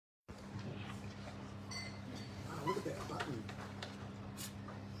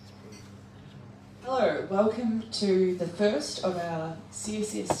Hello, welcome to the first of our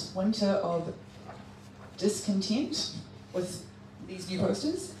CSS Winter of Discontent with these new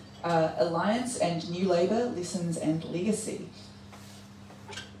posters, Aliance and NewLabour, Lessons and Legacy.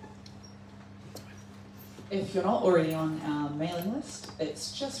 If you're not already on our mailing list,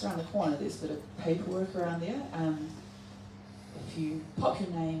 it's just around the corner. There's a bit of paperwork around there. If you pop your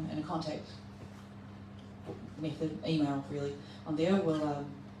name and a contact method, email really, on there, we'll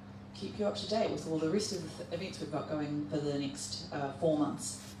keep you up to date with all the rest of the events we've got going for the next 4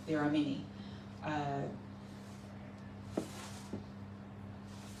 months. There are many.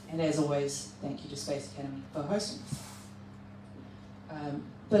 And as always, thank you to Space Academy for hosting us.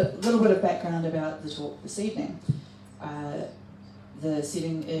 But a little bit of background about the talk this evening. The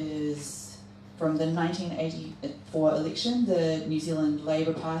setting is from the 1984 election. The New Zealand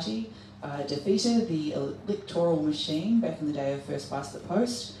Labour Party defeated the electoral machine back in the day of first past the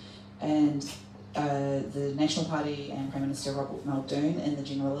post, and the National Party and Prime Minister Robert Muldoon in the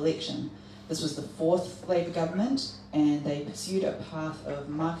general election. This was the fourth Labour government, and they pursued a path of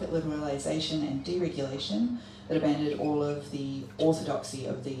market liberalisation and deregulation that abandoned all of the orthodoxy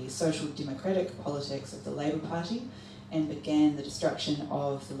of the social democratic politics of the Labour Party and began the destruction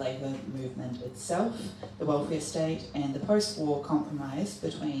of the Labour movement itself, the welfare state, and the post-war compromise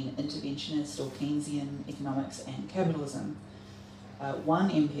between interventionist or Keynesian economics and capitalism. One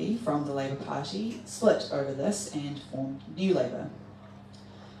MP from the Labour Party split over this and formed NewLabour.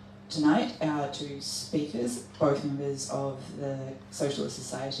 Tonight, our two speakers, both members of the Socialist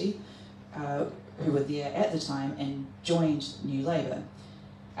Society, who were there at the time and joined NewLabour.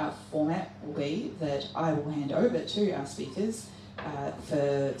 Our format will be that I will hand over to our speakers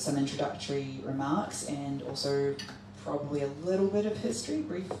for some introductory remarks and also probably a little bit of history,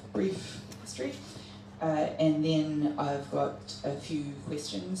 brief history. And then I've got a few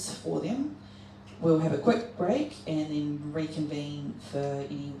questions for them. We'll have a quick break and then reconvene for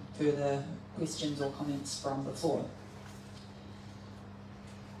any further questions or comments from the floor.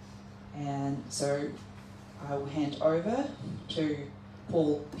 And so I will hand over to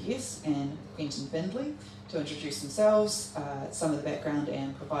Paul Pearce and Quentin Findlay to introduce themselves, some of the background,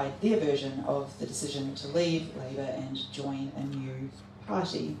 and provide their version of the decision to leave Labour and join a new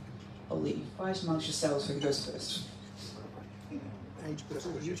party. I'll let you fight amongst yourselves who goes first.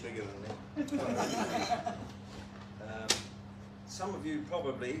 Some of you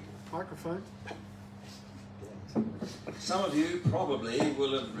probably... Microphone. Some of you probably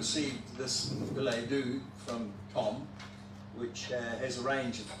will have received this billet-doux from Tom, which has a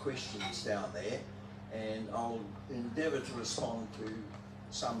range of questions down there, and I'll endeavour to respond to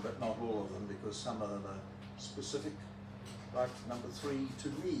some but not all of them, because some of them are specific, like number 3 to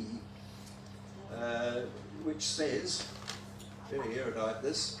me, which says, very erudite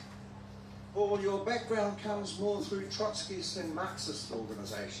this, Paul, your background comes more through Trotskyist and Marxist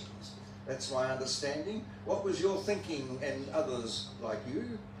organisations. That's my understanding. What was your thinking, and others like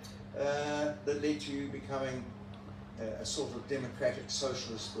you, that led to you becoming a sort of democratic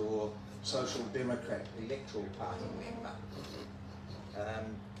socialist or social democrat electoral party member?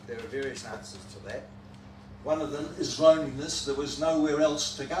 There are various answers to that. One of them is loneliness. There was nowhere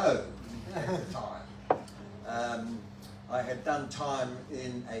else to go at the time. I had done time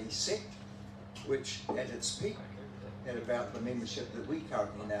in a sect which at its peak had about the membership that we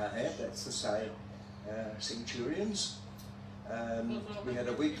currently now have, that's to say Centurions. We had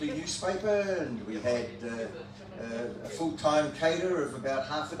a weekly newspaper, and we had a full-time caterer of about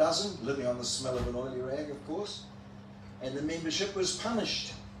half a dozen, living on the smell of an oily rag, of course. And the membership was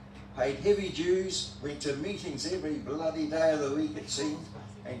punished, paid heavy dues, went to meetings every bloody day of the week it seemed,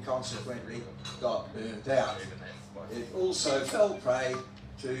 and consequently got burnt out. It also fell prey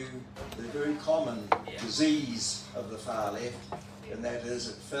to the very common disease of the far left, and that is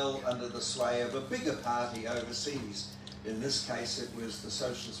it fell under the sway of a bigger party overseas. In this case, it was the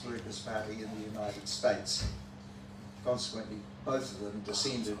Socialist Workers' Party in the United States. Consequently, both of them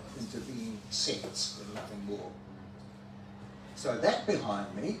descended into being sects and nothing more. So that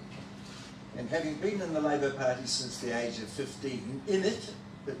behind me, and having been in the Labour Party since the age of 15, in it,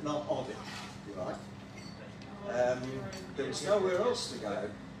 but not of it, if you like, there was nowhere else to go.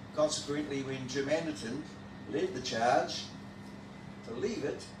 Consequently, when Jim Anderton led the charge to leave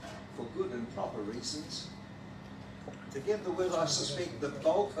it for good and proper reasons, together with, I suspect, the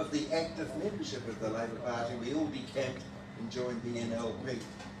bulk of the active membership of the Labour Party, we all decamped and joined the NLP.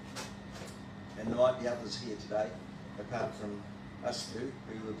 And there might be others here today, apart from us two,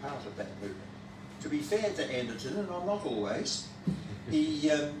 who were part of that movement. To be fair to Anderton, and I'm not always, he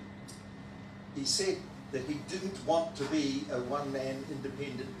said that he didn't want to be a one-man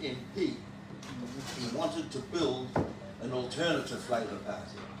independent MP. he wanted to build an alternative Labour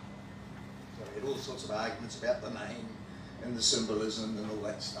Party. So he had all sorts of arguments about the name and the symbolism and all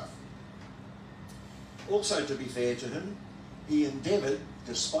that stuff. Also, to be fair to him, he endeavoured,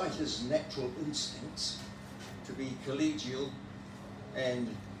 despite his natural instincts, to be collegial and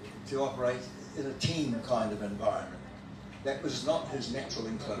to operate in a team kind of environment. That was not his natural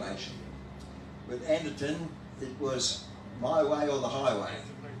inclination. With Anderton, it was my way or the highway,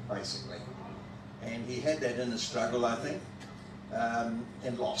 basically. And he had that inner struggle, I think,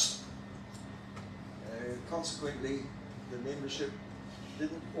 and lost. Consequently, the membership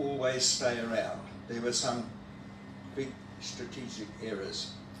didn't always stay around. There were some big strategic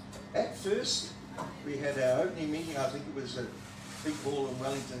errors. At first, we had our opening meeting. I think it was a big hall in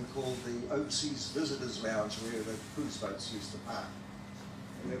Wellington called the Overseas Visitors Lounge, where the cruise boats used to park.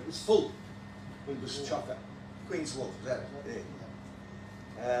 And it was full. It was chocker. Queen's Wharf, was that it?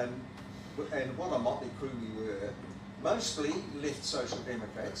 Yeah. And what a motley crew we were. Mostly left Social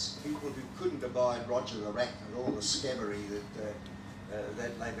Democrats, people who couldn't abide Roger the Rat and all the scabbery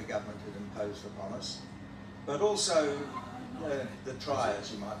that Labour government had imposed upon us. But also the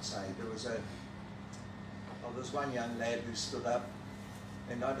triers, you might say. There was one young lad who stood up,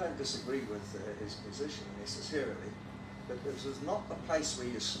 and I don't disagree with his position necessarily, but this was not the place where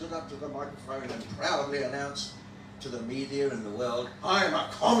you stood up to the microphone and proudly announced to the media and the world, I am a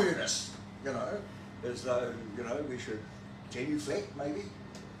communist, you know, as though, you know, we should genuflect maybe.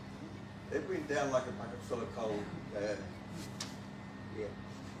 It went down like a bucket full of coal. Yeah.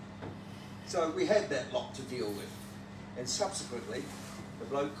 So we had that lot to deal with. And subsequently, a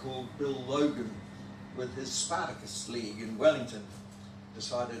bloke called Bill Logan, with his Spartacus League in Wellington,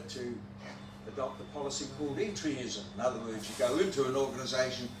 decided to adopt a policy called entryism. In other words, you go into an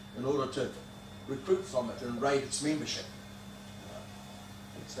organisation in order to recruit from it and raid its membership.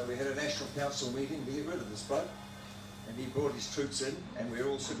 So we had a National Council meeting to get rid of this bloke, and he brought his troops in, and we were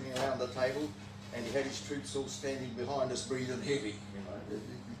all sitting around the table, and he had his troops all standing behind us, breathing heavy. You know,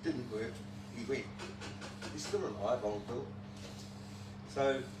 it didn't work. He went. He's still alive, old Bill.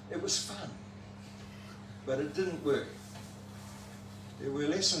 So it was fun, but it didn't work. There were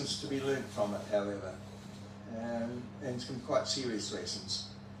lessons to be learnt from it, however, and some quite serious lessons.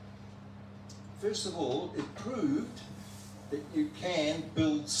 First of all, it proved that you can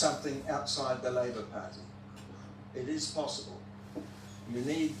build something outside the Labour Party. It is possible. You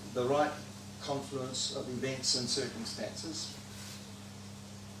need the right confluence of events and circumstances.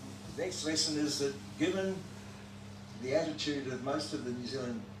 The next lesson is that given the attitude of most of the New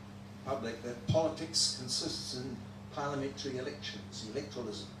Zealand public that politics consists in parliamentary elections,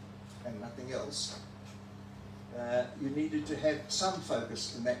 electoralism, and nothing else, you needed to have some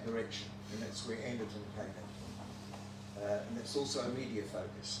focus in that direction, and that's where Anderton came in. And that's also a media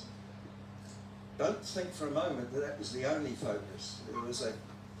focus. Don't think for a moment that that was the only focus. There was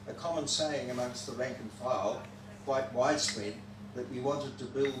a common saying amongst the rank and file, quite widespread, that we wanted to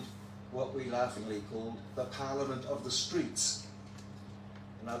build what we laughingly called the Parliament of the Streets.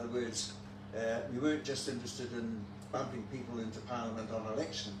 In other words, we weren't just interested in bumping people into Parliament on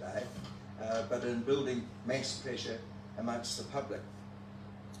election day, but in building mass pressure amongst the public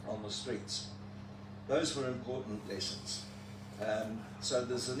on the streets. Those were important lessons. So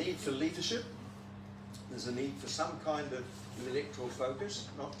there's a need for leadership, there's a need for some kind of electoral focus,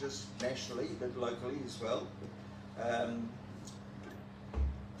 not just nationally, but locally as well.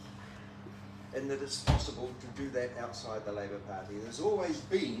 And that it's possible to do that outside the Labour Party. There's always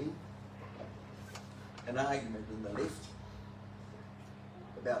been an argument in the left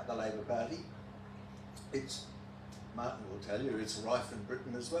about the Labour Party. Martin will tell you, it's rife in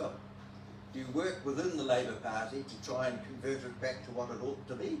Britain as well. Do you work within the Labour Party to try and convert it back to what it ought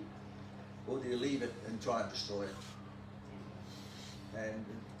to be? Or do you leave it and try and destroy it? And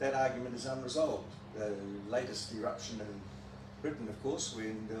that argument is unresolved. The latest eruption in Britain, of course,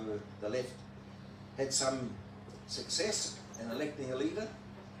 when the left had some success in electing a leader,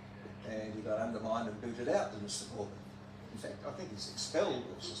 and he got undermined and booted out, didn't Mr. Corbyn. In fact, I think he's expelled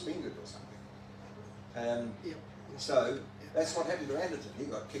or suspended or something. So that's what happened to Anderton. He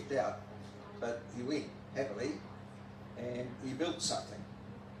got kicked out, but he went happily, and he built something.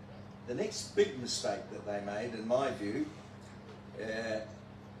 The next big mistake that they made, in my view,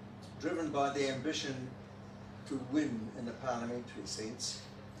 driven by the ambition to win in a parliamentary sense,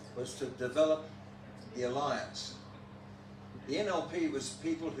 was to develop the Alliance. The NLP was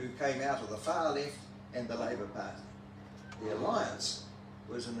people who came out of the far left and the Labour Party. The Alliance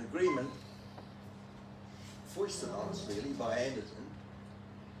was an agreement foisted on us really by Anderton,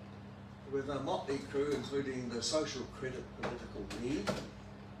 with a motley crew including the Social Credit Political League,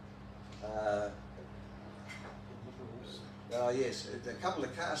 Yes, a couple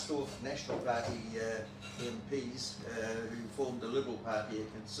of cast-off National Party MPs who formed the Liberal Party.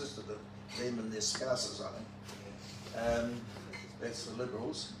 It consisted of them and their spouses, I think. That's the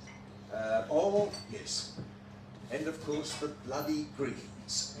Liberals. Oh, yes. And of course the bloody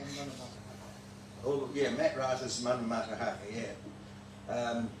Greens. Oh, yeah, Matt Wright's Manamata, yeah.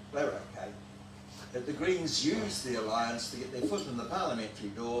 They were okay. But the Greens used the Alliance to get their foot in the parliamentary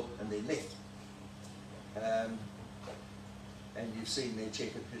door and they left. And you've seen their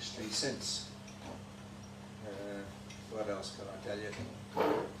checkered history since. What else can I tell you?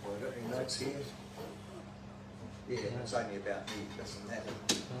 Well, got any notes here? Yeah, it's only about me, it doesn't matter.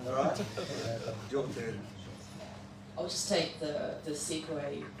 All right? Your turn. I'll just take the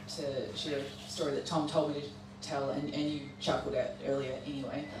segue to share a story that Tom told me to tell, and you chuckled at earlier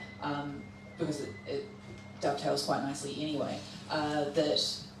anyway, because it dovetails quite nicely anyway. That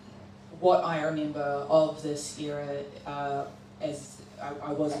what I remember of this era as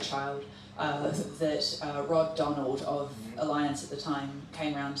I was a child, that Rod Donald of Aliance at the time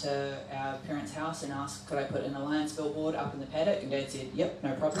came round to our parents' house and asked, could I put an Aliance billboard up in the paddock? And Dad said, yep,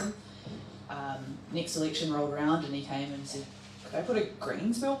 no problem. Next election rolled around and he came and said, could I put a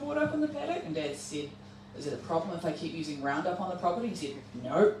Greens billboard up in the paddock? And Dad said, is it a problem if I keep using Roundup on the property? He said,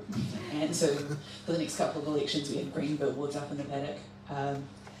 no. And so for the next couple of elections we had green billboards up in the paddock.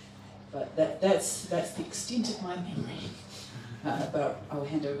 But that's the extent of my memory. But I'll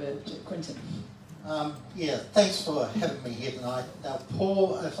hand over to Quentin. Yeah, thanks for having me here tonight. Now,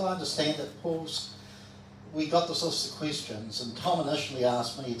 Paul, if I understand it, we got this list of questions, and Tom initially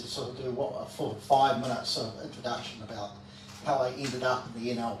asked me to sort of do for 5 minutes of introduction about how I ended up in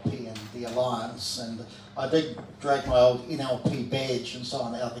the NLP and the Alliance, and I did drag my old NLP badge and so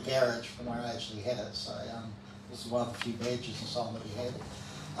on out of the garage from where I actually had it, so this is one of the few badges and so on that we had.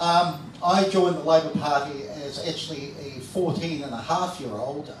 I joined the Labour Party as actually a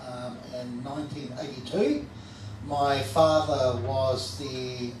 14-and-a-half-year-old in 1982. My father was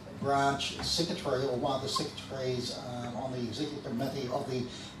the branch secretary, or one of the secretaries on the executive committee of the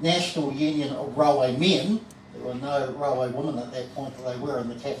National Union of Railway Men. There were no railway women at that point, but they were in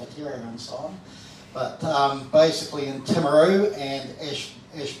the cafeteria and so on. But basically in Timaru and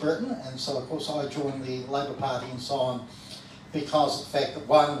Ashburton, and so of course I joined the Labour Party and so on because of the fact that,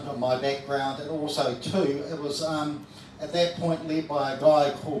 one, of my background, and also two, it was at that point led by a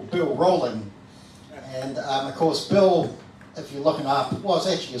guy called Bill Rowling. And of course Bill, if you're looking up, was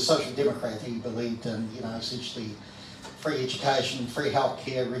actually a social democrat. He believed in, essentially free education, free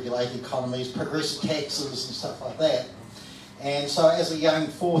healthcare, regulated economies, progressive taxes and stuff like that. And so as a young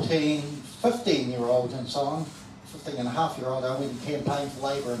 14, 15-year-old and so on, 15-and-a-half-year-old, I went and campaigned for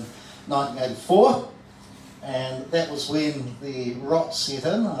Labour in 1984. And that was when the rot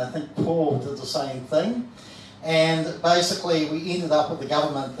set in. I think Paul did the same thing. And basically we ended up with a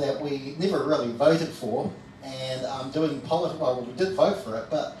government that we never really voted for, and well, we did vote for it,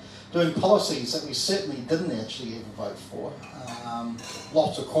 but doing policies that we certainly didn't actually ever vote for.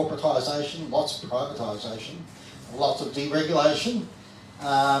 Lots of corporatisation, lots of privatisation, lots of deregulation.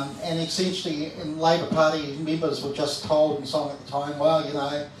 And essentially, Labour Party members were just told and so on at the time, well,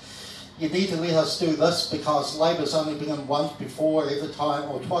 you need to let us do this because Labour's only been in once before every time,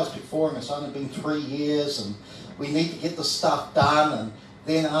 or twice before, and it's only been 3 years, and we need to get this stuff done. And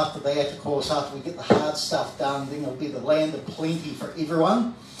then after that, of course, after we get the hard stuff done, then it'll be the land of plenty for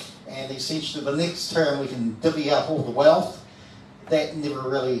everyone. And essentially, the next term we can divvy up all the wealth. That never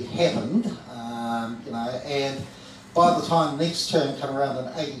really happened, and by the time the next term came around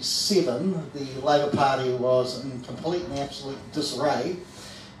in 87, the Labour Party was in complete and absolute disarray.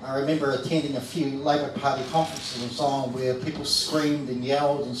 I remember attending a few Labour Party conferences and so on where people screamed and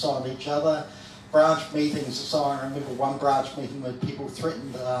yelled and so on at each other. Branch meetings and so on. I remember one branch meeting where people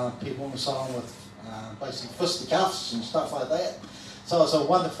threatened people and so on with basically fisticuffs and stuff like that. So it was a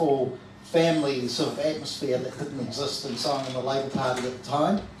wonderful family sort of atmosphere that didn't exist and so on in the Labour Party at the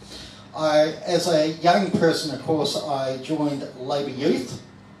time. As a young person, of course, I joined Labour Youth,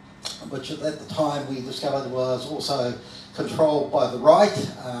 which at the time we discovered was also controlled by the right,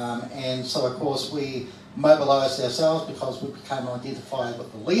 and so of course we mobilised ourselves because we became identified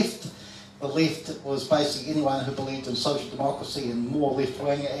with the left. The left was basically anyone who believed in social democracy and more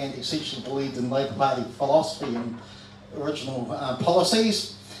left-wing, and essentially believed in Labour Party philosophy and original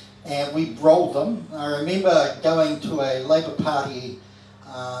policies, and we rolled them. I remember going to a Labour Party,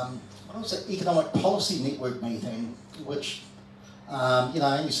 economic policy network meeting, which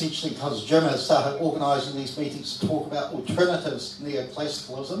essentially because Jim had started organising these meetings to talk about alternatives to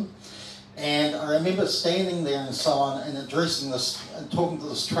neoclassicalism. And I remember standing there and so on and addressing this and talking to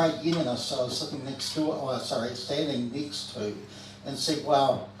this trade unionist I was sitting next to, standing next to, and said,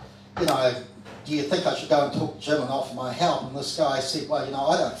 well, you know, do you think I should go and talk to Jim and offer my help? And this guy said, well, you know,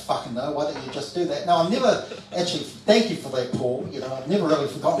 I don't fucking know, why don't you just do that? Now, I've never, actually, thank you for that, Paul, you know, I've never really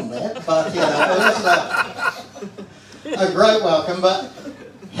forgotten that, but, you know, it was a great welcome, but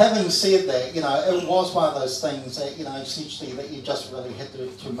having said that, you know, it was one of those things that, you know, essentially that you just really had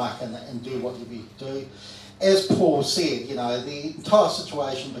to muck in and do what you do. As Paul said, you know, the entire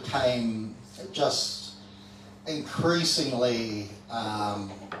situation became just increasingly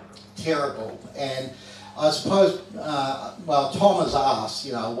terrible. And I suppose, well, Tom has asked,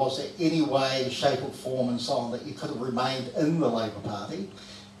 you know, was there any way, shape or form and so on that you could have remained in the Labour Party?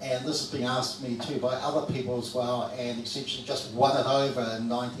 And this has been asked me too by other people as well, and essentially just won it over in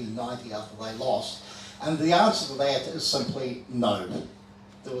 1990 after they lost. And the answer to that is simply no.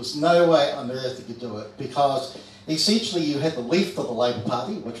 There was no way on earth you could do it, because essentially you had the left of the Labour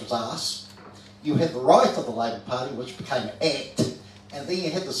Party, which was us, you had the right of the Labour Party, which became ACT, and then you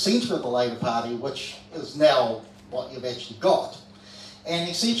had the centre of the Labour Party, which is now what you've actually got. And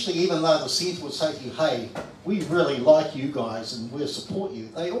essentially, even though the centre would say to you, hey, we really like you guys and we'll support you,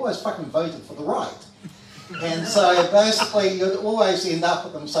 they always fucking voted for the right. And so basically, you'd always end up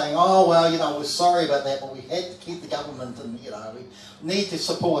with them saying, oh, well, you know, we're sorry about that, but we had to keep the government and, you know, we need to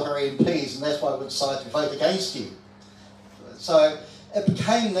support our MPs, and that's why we decided to vote against you. So it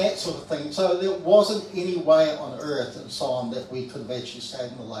became that sort of thing. So there wasn't any way on earth and so on that we could have actually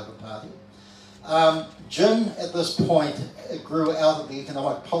stayed in the Labour Party. Jim, at this point, grew out of the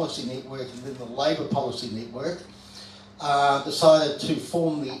Economic Policy Network and then the Labour Policy Network, decided to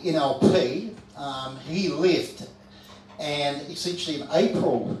form the NLP. He left, and essentially in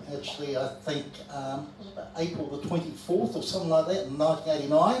April, actually, I think, was it April the 24th or something like that in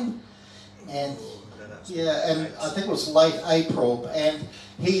 1989, and yeah, and I think it was late April, and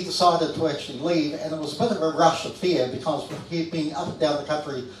he decided to actually leave, and it was a bit of a rush affair because he'd been up and down the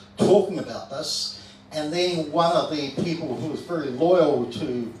country talking about this, and then one of the people who was very loyal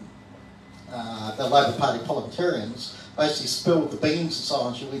to the Labour Party parliamentarians basically spilled the beans and so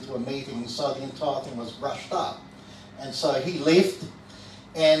on. She went to a meeting, so the entire thing was rushed up, and so he left.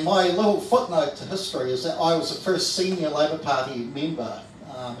 And my little footnote to history is that I was the first senior Labour Party member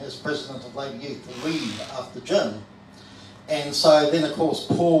as president of Labour Youth to leave after Jim. And so then, of course,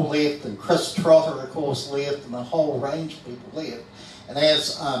 Paul left, and Chris Trotter, of course, left, and a whole range of people left. And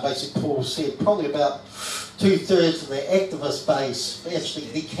as basically Paul said, probably about 2/3 of the activist base actually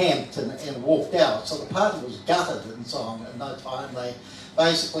decamped and walked out. So the party was gutted and so on in no time. They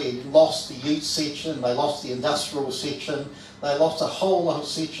basically lost the youth section, they lost the industrial section, they lost a whole lot of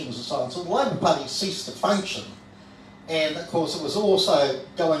sections and so on. So the Labour Party ceased to function. And of course it was also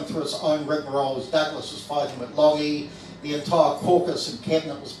going through its own rigmarole as Douglas was fighting with Longy, the entire caucus and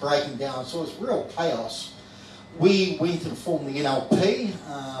cabinet was breaking down, so it was real chaos. We went and formed the NLP,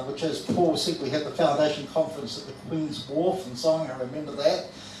 which, as Paul said, we had the foundation conference at the Queen's Wharf and so on. I remember that.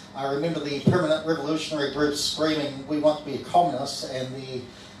 I remember the permanent revolutionary groups screaming, we want to be a communist, and the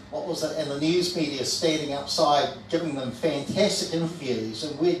news media standing outside giving them fantastic interviews,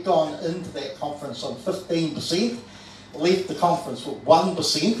 and we'd gone into that conference on 15%, left the conference with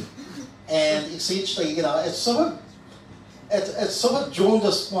 1%, and essentially, you know, it sort of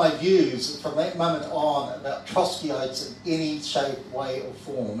jaundiced my views from that moment on about Trotskyites in any shape, way or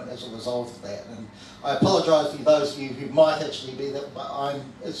form as a result of that. And I apologise for those of you who might actually be that, but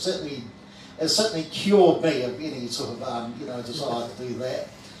it certainly cured me of any sort of desire to do that.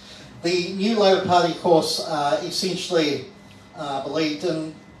 The New Labour Party, of course, essentially believed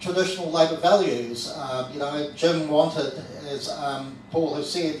in traditional Labour values. Jim wanted, as Paul has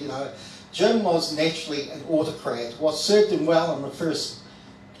said, Jim was naturally an autocrat. What served him well in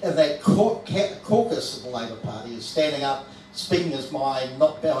that caucus of the Labour Party is standing up, speaking his mind,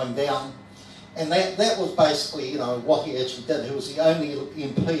 not bowing down. And that was basically, what he actually did. He was the only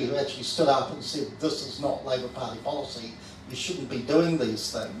MP who actually stood up and said, this is not Labour Party policy. You shouldn't be doing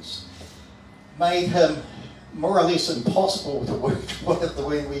these things. Made him more or less impossible to work with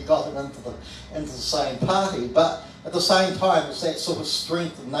when we got him into the same party. But at the same time, it's that sort of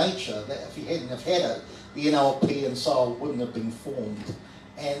strength of nature that if he hadn't have had it, the NLP and so on wouldn't have been formed.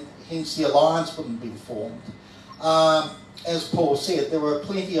 And hence the Alliance wouldn't have been formed. As Paul said, there were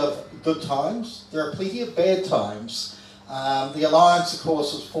plenty of good times. There are plenty of bad times. The Alliance, of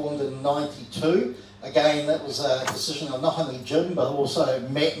course, was formed in '92. Again, that was a decision of not only Jim, but also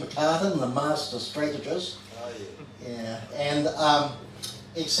Matt McCartan, the master strategist. Yeah, and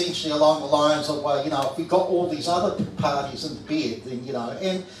essentially along the lines of, well, if we got all these other parties into bed, then,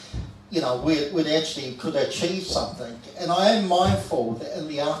 and we actually could achieve something. And I am mindful that in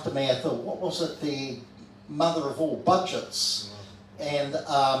the aftermath of, what was it, the mother of all budgets, and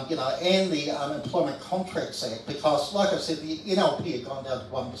and the Employment Contracts Act, because, like I said, the NLP had gone down to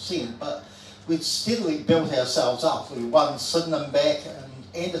 1%, but we'd steadily built ourselves up. We won Sydenham back, and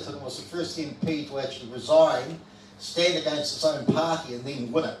Anderton was the first MP to actually resign, stand against his own party, and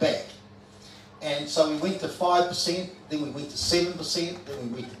then win it back. And so we went to 5%, then we went to 7%,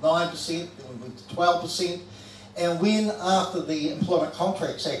 then we went to 9%, then we went to 12%. And when, after the Employment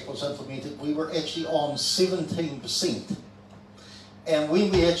Contracts Act was implemented, we were actually on 17%. And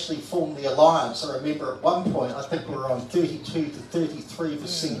when we actually formed the Alliance, I remember at one point, I think we were on 32 to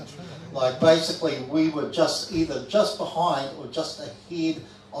 33%. Like, basically, we were just either just behind or just ahead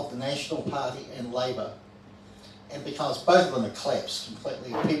of the National Party and Labour. And because both of them had collapsed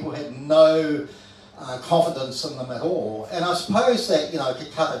completely, people had no confidence in them at all. And I suppose that,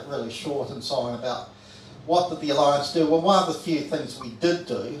 to cut it really short and so on about what did the Alliance do? Well, one of the few things we did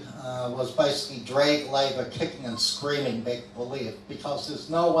do was basically drag Labour kicking and screaming back to the left, because there's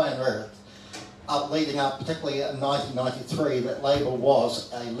no way on earth, leading up, particularly in 1993, that Labour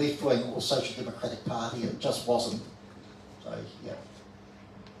was a left-wing or social democratic party. It just wasn't. So, yeah.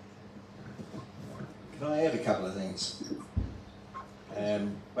 Can I add a couple of things?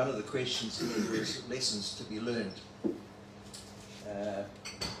 One of the questions here is lessons to be learned.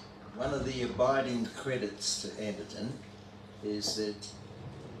 One of the abiding credits to Anderton is that,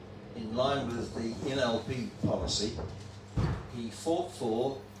 in line with the NLP policy, he fought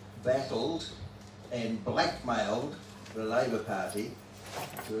for, battled and blackmailed the Labour Party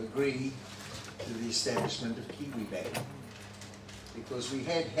to agree to the establishment of Kiwi Bank, because we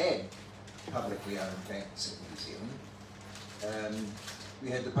had publicly owned banks in New Zealand. We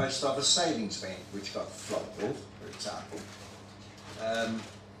had the Post Office Savings Bank, which got flopped off, for example.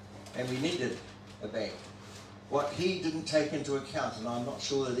 And we needed a bank. What he didn't take into account, and I'm not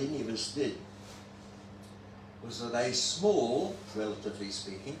sure that any of us did, was that a small, relatively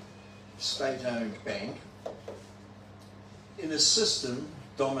speaking, state-owned bank in a system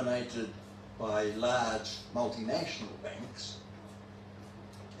dominated by large multinational banks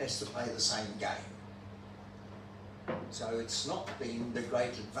has to play the same game. So it's not been the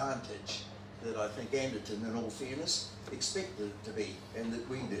great advantage that I think Anderton, in all fairness, expected it to be, and that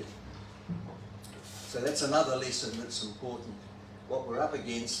we did. So that's another lesson that's important. What we're up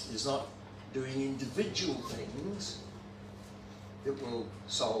against is not doing individual things that will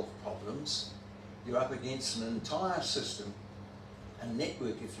solve problems. You're up against an entire system, a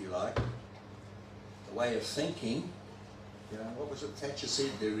network, if you like, a way of thinking. What was it Thatcher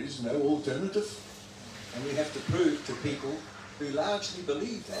said? There is no alternative. And we have to prove to people who largely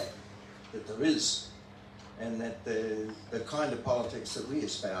believe that there is, and that the kind of politics that we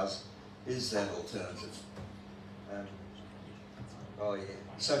espouse is that alternative.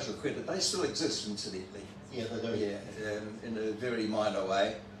 Social credit, they still exist, incidentally. Yeah, they do. Yeah, in a very minor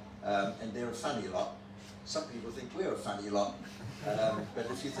way, and they're a funny lot. Some people think we're a funny lot, but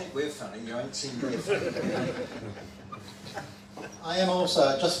if you think we're funny, you ain't seen me funny. I am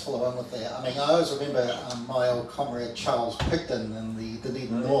also, just to follow on with that, I mean, I always remember my old comrade Charles Picton in the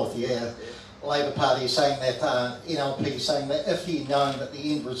Dunedin North, Labour Party saying that, NLP saying that if he'd known that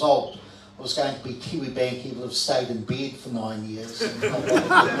the end result was going to be Kiwi Bank, he would have stayed in bed for 9 years.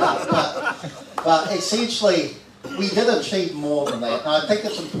 But essentially, we did achieve more than that. And I think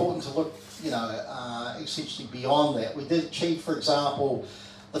it's important to look, essentially beyond that. We did achieve, for example,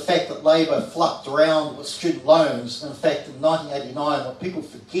 the fact that Labour fluffed around with student loans. In fact, in 1989, what people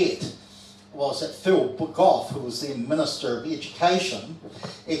forget was that Phil Goff, who was then Minister of Education,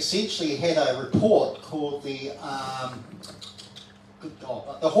 essentially had a report called the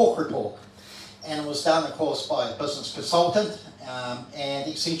Hawke Report. And it was done, of course, by a business consultant. And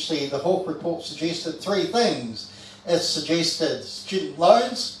essentially, the Hawke Report suggested three things. It suggested student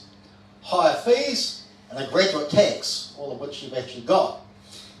loans, higher fees, and a graduate tax, all of which you've actually got.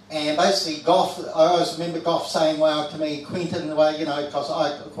 And basically, Goff, I always remember Goff saying, well, to me, Quentin, because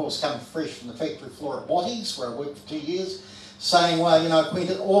I, of course, come fresh from the factory floor at Watties, where I worked for 2 years, saying, well,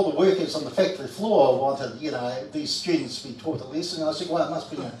 Quentin, all the workers on the factory floor wanted, these students to be taught a lesson. And I said, well, it must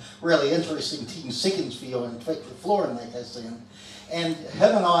be a really interesting 10 seconds for you on the factory floor in that case then. And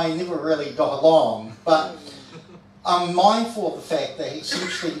him and I never really got along, but I'm mindful of the fact that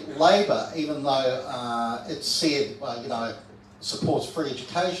essentially Labour, even though it said, well, supports free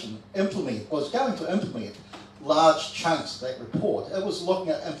education, was going to implement large chunks of that report. It was looking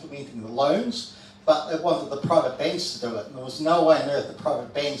at implementing the loans, but it wanted the private banks to do it, and there was no way on earth the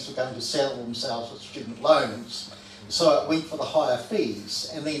private banks were going to settle themselves with student loans. so it went for the higher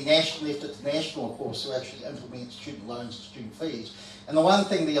fees, and then National left it to National, of course, to actually implement student loans and student fees. And the one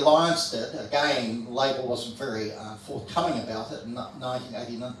thing the Alliance did, again, Labour wasn't very forthcoming about it in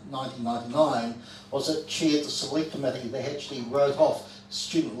 1999, was it chaired the select committee. They actually wrote off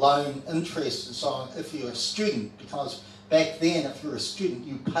student loan interest and so on if you're a student, because back then, if you're a student,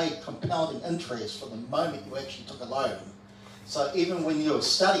 you paid compounding interest from the moment you actually took a loan. So even when you were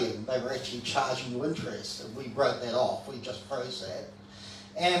studying, they were actually charging you interest, and we wrote that off. We just froze that.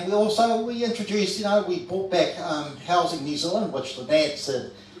 And we introduced, we brought back Housing New Zealand, which the Nats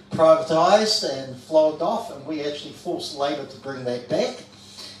had privatised and flogged off, and we actually forced Labour to bring that back.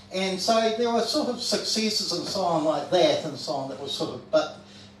 And so there were sort of successes and so on like that and so on that was sort of, but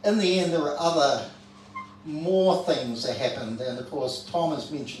in the end there were other more things that happened, and of course Tom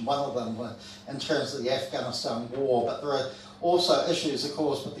has mentioned one of them in terms of the Afghanistan war, but there are also issues, of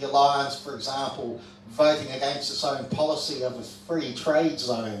course, with the Alliance, for example, voting against its own policy of free trade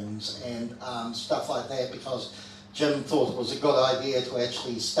zones and stuff like that, because Jim thought it was a good idea to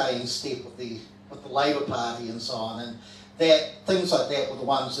actually stay in step with the Labour Party and so on, and things like that were the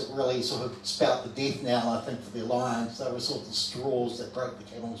ones that really sort of spout the death knell, I think, for the Alliance. They were sort of the straws that broke the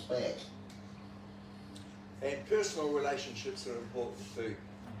camel's back. And personal relationships are important too.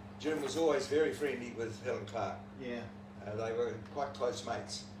 Jim was always very friendly with Helen Clark. Yeah. They were quite close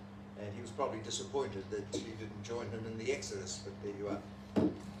mates, and he was probably disappointed that she didn't join him in the Exodus, but there you are.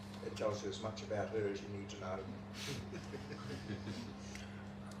 It tells you as much about her as you need to know.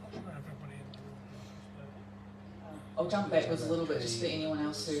 I'll jump backwards a little bit just for anyone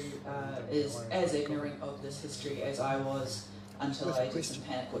else who is as ignorant of this history as I was until I did some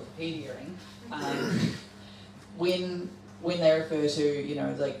panic Wikipediaing. When they refer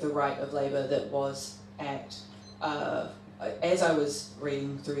to, like the right of labour that was at, as I was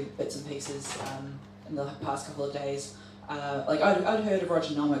reading through bits and pieces in the past couple of days, like I'd heard of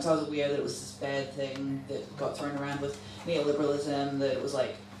Rogernomics. I was aware that it was this bad thing that got thrown around with neoliberalism, that it was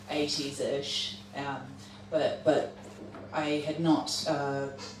like 80s-ish, but I had not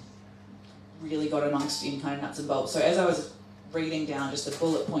really got amongst any kind of nuts and bolts. So as I was reading down just a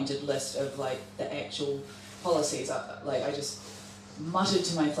bullet-pointed list of like the actual policies, I just muttered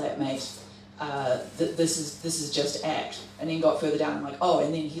to my flatmate, this is just ACT, and then got further down, I'm like, oh,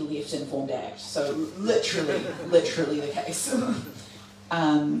 and then he left and formed ACT. So literally the case.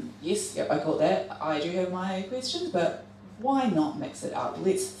 Yes, yep, I caught that. I do have my questions, but why not mix it up?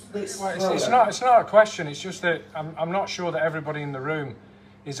 Let's well, it's not a question. It's just that I'm not sure that everybody in the room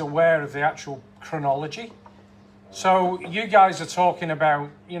is aware of the actual chronology. So you guys are talking about,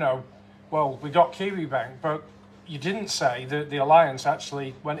 well, we got Kiwi Bank, but you didn't say that the Alliance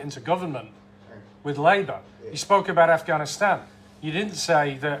actually went into government with Labour. You spoke about Afghanistan. You didn't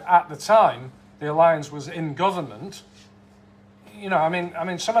say that at the time the Alliance was in government. I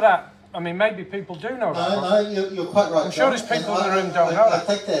mean, some of that. I mean, maybe people do know that. No, you're quite right. I'm sure there's people in the room don't know that. I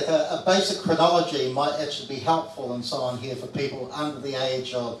think that a basic chronology might actually be helpful and so on here for people under the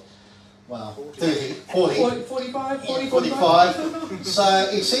age of, well, 30, 40, 45. Yeah, 45. So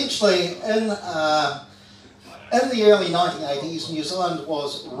essentially, in the early 1980s, New Zealand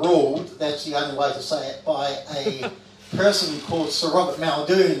was ruled, that's the only way to say it, by a person called Sir Robert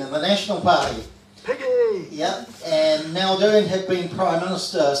Muldoon in the National Party. Piggy! Yeah, and Muldoon had been Prime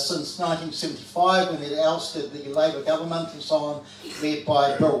Minister since 1975 when it ousted the Labour government and so on, led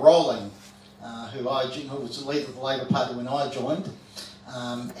by Bill Rowling, who was the leader of the Labour Party when I joined.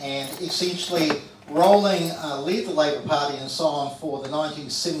 And essentially, Rowling led the Labour Party and so on for the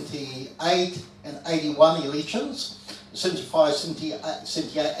 1978 and 81 elections, 75,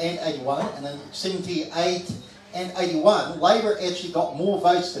 78 and 81, and in 78 and 81, Labour actually got more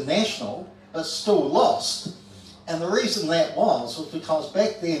votes than National, but still lost. And the reason that was because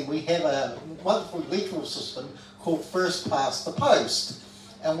back then we had a wonderful electoral system called first past the post.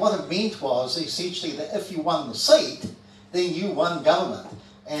 And what it meant was essentially that if you won the seat, then you won government.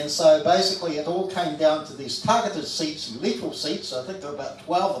 And so basically it all came down to these targeted seats, electoral seats, I think there were about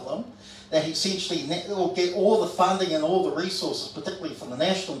 12 of them, that essentially will get all the funding and all the resources, particularly from the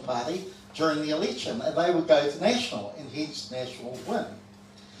National Party, during the election, and they would go to National, and hence National would win.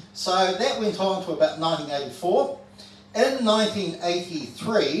 So that went on to about 1984. In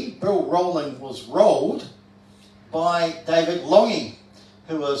 1983, Bill Rowling was rolled by David Lange,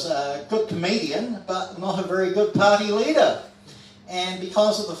 who was a good comedian, but not a very good party leader. And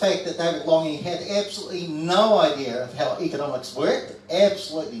because of the fact that David Lange had absolutely no idea of how economics worked,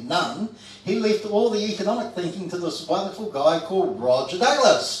 absolutely none, he left all the economic thinking to this wonderful guy called Roger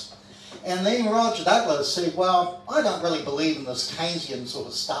Douglas. And then Roger Douglas said, well, I don't really believe in this Keynesian sort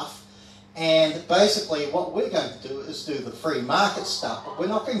of stuff, And basically what we're going to do is do the free market stuff, but we're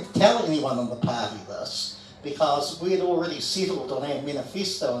not going to tell anyone in the party this, because we had already settled on our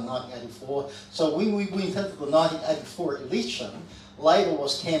manifesto in 1984. So when we went into the 1984 election, Labour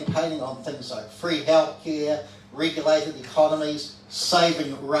was campaigning on things like free healthcare, regulated economies,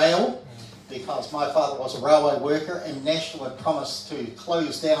 saving rail, because my father was a railway worker, and National had promised to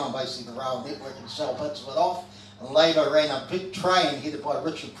close down basically the rail network and sell bits of it off. And Labour ran a big train headed by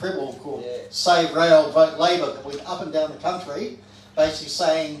Richard Prebble called Save Rail, Vote Labour, that went up and down the country, basically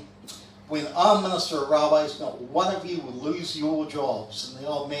saying, when I'm Minister of Railways, not one of you will lose your jobs. And the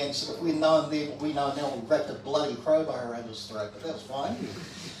old man said, if we'd known then what we know now, we'd wrapped a bloody crowbar around his throat, but that's fine.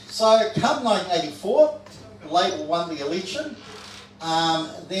 So come 1984, Labour won the election.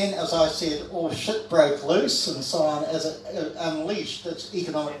 Then, as I said, all shit broke loose and so on as it unleashed its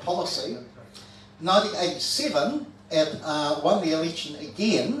economic policy. 1987, it won the election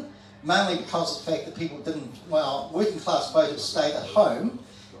again, mainly because of the fact that people didn't, well, working class voters stayed at home.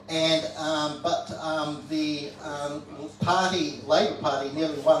 And the party, Labour Party,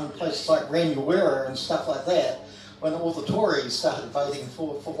 nearly won places like Rangiora and stuff like that when all the Tories started voting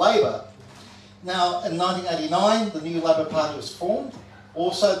for Labour. Now, in 1989, the new Labour Party was formed.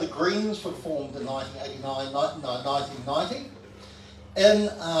 Also, the Greens were formed in 1990. In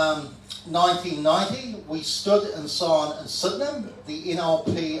 1990, we stood and so on in Sydenham. The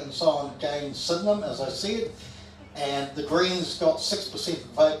NLP and so on gained Sydenham, as I said. And the Greens got 6% of the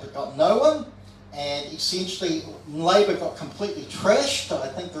vote but got no one. And essentially, Labour got completely trashed. I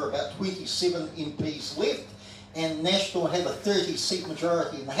think there are about 27 MPs left. And National had a 30-seat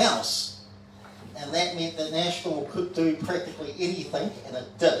majority in the House. And that meant that National could do practically anything, and it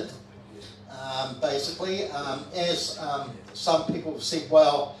did. Basically, as some people have said,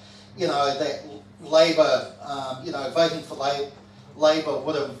 well, you know, that Labour, you know, voting for Labour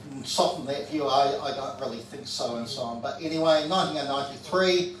would have softened that view. I don't really think so and so on. But anyway, in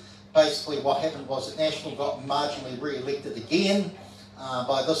 1993, basically what happened was that National got marginally re-elected again.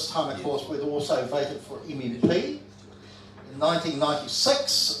 By this time, of course, we'd also voted for MMP. In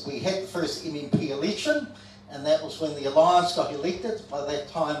 1996, we had the first MMP election, and that was when the Alliance got elected. By that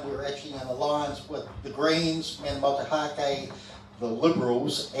time, we were actually in an alliance with the Greens, Mana Motuhake, the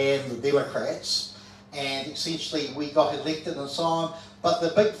Liberals, and the Democrats. And essentially, we got elected and so on. But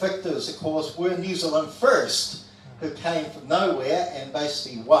the big victors, of course, were New Zealand First, who came from nowhere and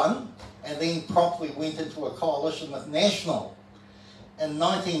basically won, and then promptly went into a coalition with National. In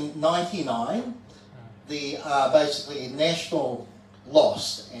 1999, the basically National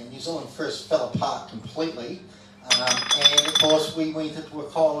lost, and New Zealand First fell apart completely. And of course, we went into a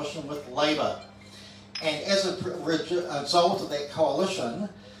coalition with Labour. And as a result of that coalition,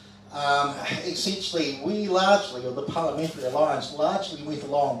 essentially, we largely, or the Parliamentary Alliance, largely went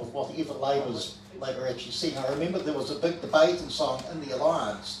along with whatever Labour actually said. I remember there was a big debate and so on in the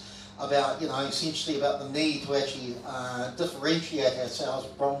Alliance about, you know, essentially about the need to actually differentiate ourselves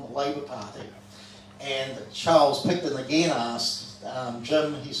from the Labour Party. And Charles Picton again asked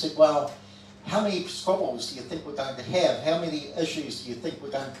Jim, he said, well, how many squabbles do you think we're going to have? How many issues do you think we're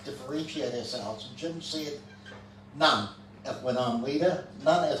going to differentiate ourselves? And Jim said, none. When I'm leader,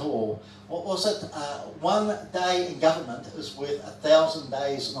 none at all. What was it? 1 day in government is worth 1,000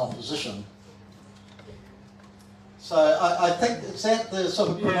 days in opposition. So I think, is that the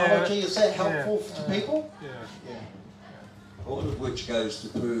sort of chronology? Is that helpful to people? Yeah. All of which goes to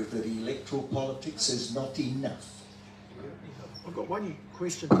prove that electoral politics is not enough. I've got one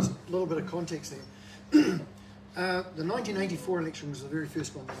question, just a little bit of context there. The 1984 election was the very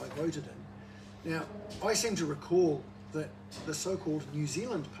first one that I voted in. Now, I seem to recall that the so-called New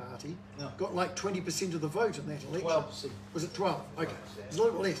Zealand Party got like 20% of the vote in that election. 12%. Was it 12? Okay, it was a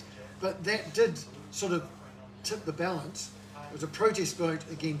little bit less. But that did sort of tip the balance. It was a protest vote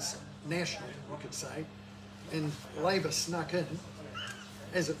against National, you could say, and Labour snuck in,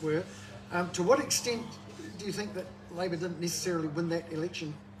 as it were. To what extent do you think that Labour didn't necessarily win that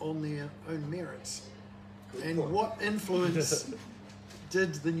election on their own merits? And what influence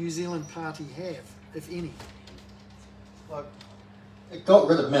did the New Zealand Party have, if any? Well, it got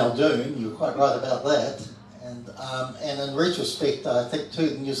rid of Muldoon, you were quite right about that. And in retrospect, I think too,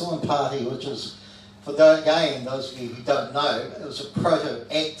 the New Zealand Party, which is, for those of you who don't know, it was a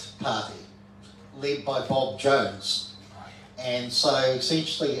proto-ACT party led by Bob Jones. And so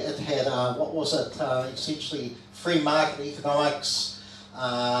essentially it had, what was it, essentially free market economics,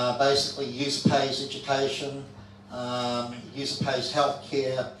 basically user pays education, user pays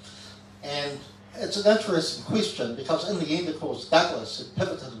healthcare. And it's an interesting question because in the end, of course, Douglas had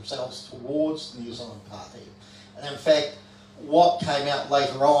pivoted themselves towards the New Zealand Party. And in fact, what came out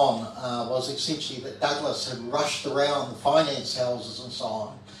later on was essentially that Douglas had rushed around the finance houses and so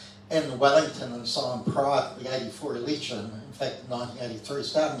on in Wellington and so on prior to the 84 election, in fact in 1983,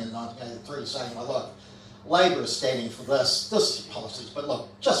 starting in 1983, saying, well look, Labour is standing for this is politics, but look,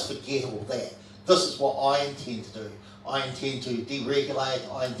 just forget all that. This is what I intend to do. I intend to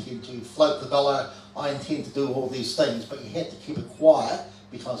deregulate, I intend to float the dollar, I intend to do all these things, but you had to keep it quiet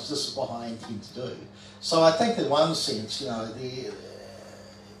because this is what I intend to do. So I think in one sense, you know, the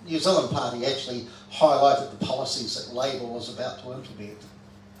New Zealand Party actually highlighted the policies that Labour was about to implement.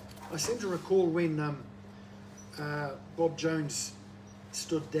 I seem to recall when Bob Jones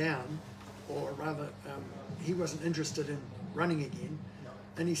stood down, or rather he wasn't interested in running again,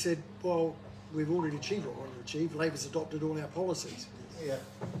 and he said, well, we've already achieved what we wanted to achieve. Labour's adopted all our policies. Yeah.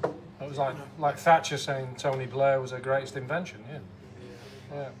 It was like Thatcher saying Tony Blair was her greatest invention,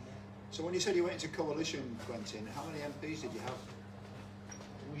 yeah. So when you said you went into coalition, Quentin, how many MPs did you have?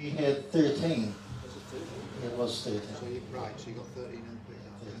 We had 13. Was it 13? It was 13. So you, right, so you got 13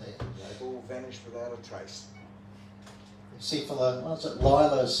 MPs. They've all vanished without a trace. Except for the, what is it,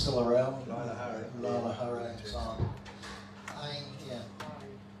 Lila's still around. Lila Hurry. Lila Hurry and so on. I mean, yeah.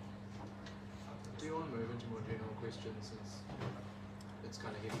 Do you want to move into more general questions since it's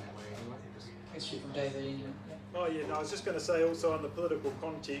kind of getting that way anyway? Question from David. Anyway. Oh yeah, no, I was just going to say also on the political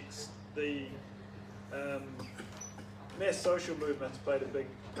context, the mass social movements played a big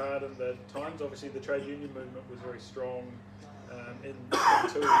part in the times. Obviously the trade union movement was very strong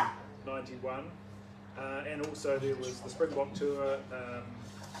until 91. And also there was the Springbok tour,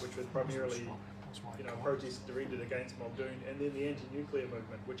 which was primarily, you know, protest directed against Muldoon, and then the anti-nuclear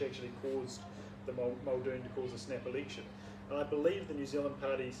movement, which actually caused the Muldoon to cause a snap election. And I believe the New Zealand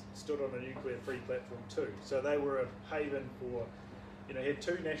Party stood on a nuclear-free platform too. So they were a haven for, you know, had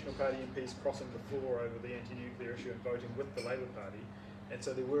two National Party MPs crossing the floor over the anti-nuclear issue and voting with the Labour Party. And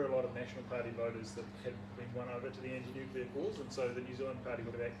so there were a lot of National Party voters that had been won over to the anti-nuclear cause, and so the New Zealand Party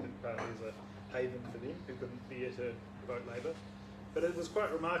would have acted partly as a haven for them who couldn't bear to vote Labour. But it was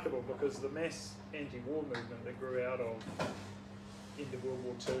quite remarkable because the mass anti-war movement that grew out of end of World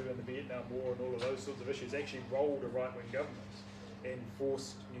War II and the Vietnam War and all of those sorts of issues actually rolled a right-wing government and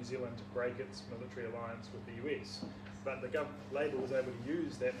forced New Zealand to break its military alliance with the US. But the Labour was able to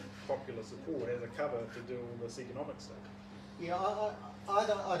use that popular support as a cover to do all this economic stuff. Yeah, I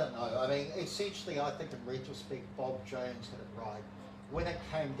don't know. I mean, essentially, I think in retrospect, Bob Jones had it right. When it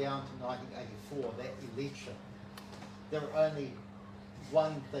came down to 1984, that election, there were only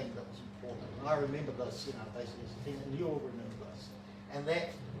one thing that was important. And I remember this, you know, basically as a thing, and you'll remember this.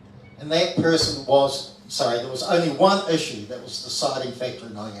 And that person was, sorry, there was only one issue that was the deciding factor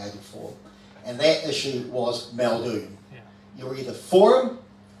in 1984. And that issue was Muldoon. Yeah. You were either for him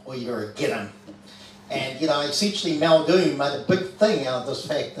or you were against him. And, you know, essentially Muldoon made a big thing out of this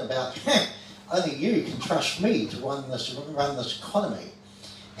fact about, only you can trust me to run this economy.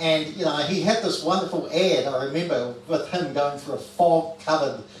 And, you know, he had this wonderful ad, I remember, with him going through a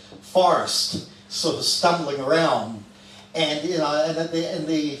fog-covered forest, sort of stumbling around. And, you know, and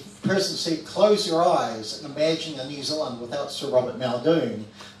the person said, close your eyes and imagine a New Zealand without Sir Robert Muldoon.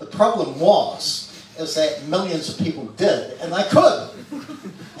 The problem is that millions of people did, and they could.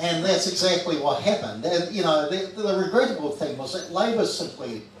 And that's exactly what happened. And, you know, the regrettable thing was that Labour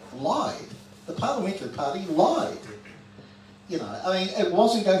simply lied. The Parliamentary Party lied. You know, I mean, it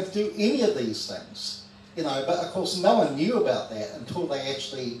wasn't going to do any of these things. You know, but of course no one knew about that until they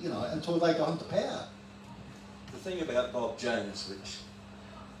actually, you know, until they got into power. The thing about Bob Jones, which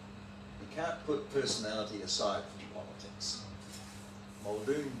you can't put personality aside from politics.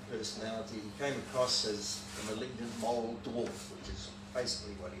 Muldoon personality, he came across as a malignant moral dwarf, which is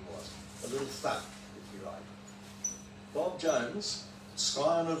basically what he was. A little thug, if you like. Bob Jones,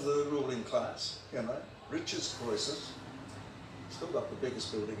 scion of the ruling class, you know, richest Croesus, still got the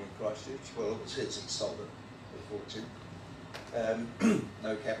biggest building in Christchurch. Well, it was his, he sold it for a fortune.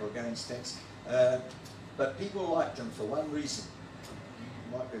 No capital gains tax. But people liked him for one reason.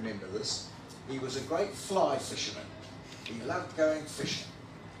 You might remember this. He was a great fly fisherman. He loved going fishing.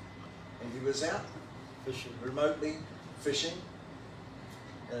 And he was out fishing, remotely fishing,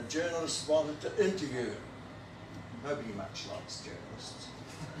 and a journalist wanted to interview him. Nobody much likes journalists.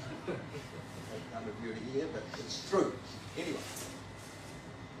 None of you are here, but it's true. Anyway,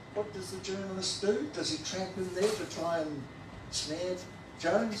 what does the journalist do? Does he tramp in there to try and snare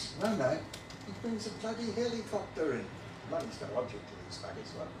Jones? No, no. He brings a bloody helicopter in. Money's no object to these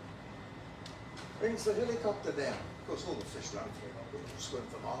buggers, right? Brings the helicopter down. Of course, all the fish run for him, swim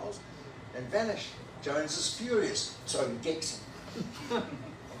for miles, and vanish. Jones is furious, so he gets him. And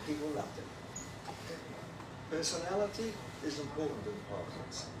people loved him. Personality, is important in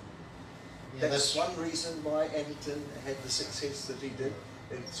politics. Yeah, That's one reason why Anderton had the success that he did.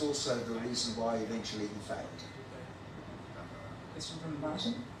 It's also the reason why eventually he failed. Question from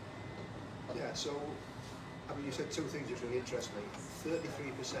Martin. Yeah, so, I mean, you said two things which really interest me.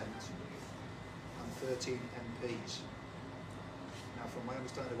 33% and 13 MPs. Now, from my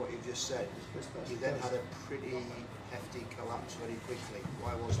understanding of what you just said, you then had a pretty hefty collapse very quickly.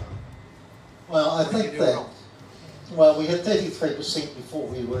 Why was that? Well, I What did think you do that, wrong? well, we had 33% before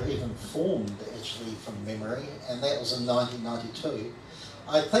we were even formed, actually, from memory, and that was in 1992.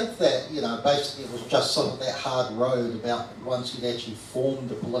 I think that, you know, basically it was just sort of that hard road about once you'd actually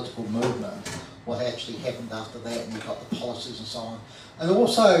formed a political movement, what actually happened after that, and you got the policies and so on. And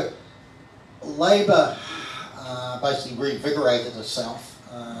also, Labour basically reinvigorated itself.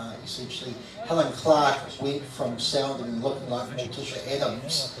 Essentially, Helen Clark went from sounding and looking like Morticia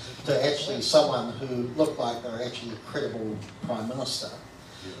Adams to actually someone who looked like they were actually a credible Prime Minister.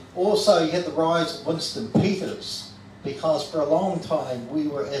 Also, you had the rise of Winston Peters, because for a long time we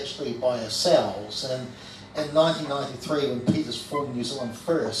were actually by ourselves. And in 1993, when Peters formed New Zealand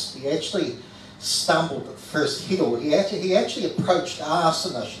First, he actually stumbled at first hurdle. He actually approached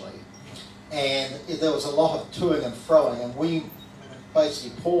us initially, and there was a lot of toing and froing, and we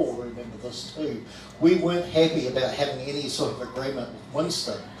basically, Paul will remember this too, we weren't happy about having any sort of agreement with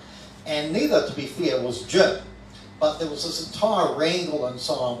Winston, and neither, to be fair, was Jim. But there was this entire wrangle and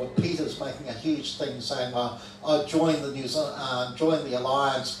so on with Peters making a huge thing saying, I'll join the join the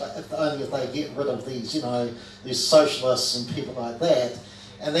Alliance, but only if they get rid of these, you know, these socialists and people like that.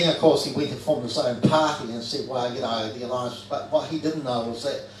 And then, of course, he went and formed his own party and said, well, you know, the Alliance. But what he didn't know was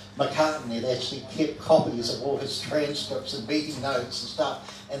that McCartney had actually kept copies of all his transcripts and meeting notes and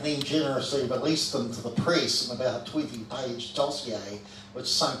stuff, and then generously released them to the press in about a 20-page dossier, which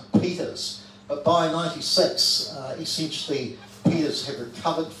sunk Peters. But by '96, essentially, Peters had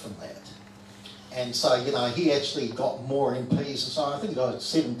recovered from that. And so, you know, he actually got more MPs, and so I think he got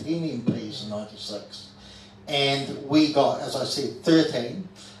 17 MPs in '96. And we got, as I said, 13.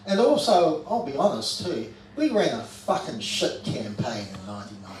 And also, I'll be honest too, we ran a fucking shit campaign in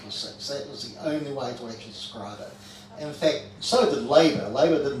 1996. That was the only way to actually describe it. In fact, so did Labour.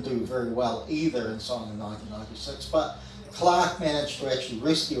 Labour didn't do very well either in 1996, but Clark managed to actually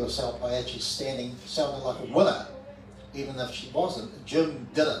rescue herself by actually sounding like a winner, even if she wasn't. Jim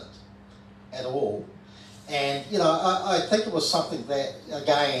didn't at all. And, you know, I think it was something that,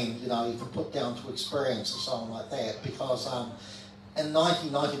 again, you know, you can put down to experience and so on like that, because in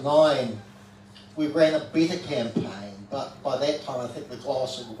 1999, we ran a better campaign, but by that time I think the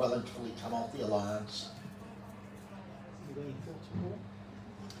gloss had well and truly come off the Alliance.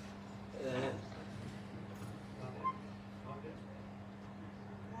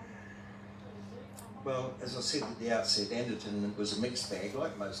 Well, as I said at the outset, Anderton was a mixed bag,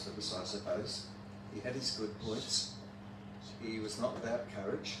 like most of us, I suppose. He had his good points. He was not without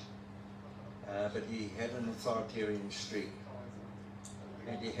courage, but he had an authoritarian streak.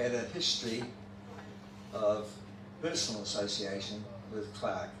 And he had a history of personal association with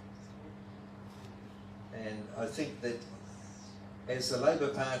Clark. And I think that as the Labour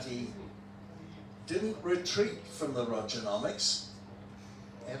Party didn't retreat from the Rogernomics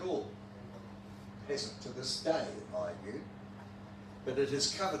at all, hasn't to this day in my view, but it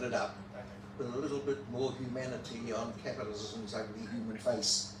has covered it up with a little bit more humanity on capitalism's ugly human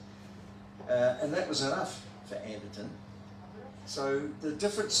face. And that was enough for Anderton. So the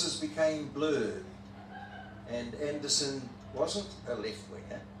differences became blurred, and Anderson wasn't a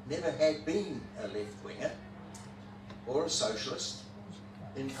left-winger, never had been a left-winger or a socialist.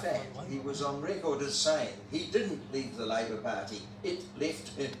 In fact, he was on record as saying he didn't leave the Labour Party, it left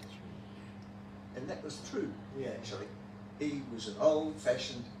him. And that was true, actually. He was an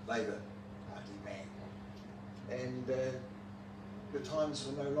old-fashioned Labour Party man. And the times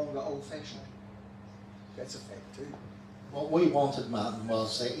were no longer old-fashioned. That's a fact too. What we wanted, Martin,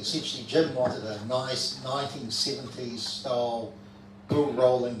 was that essentially Jim wanted a nice 1970s style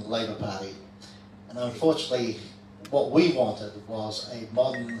bull-rolling Labour Party. And unfortunately, what we wanted was a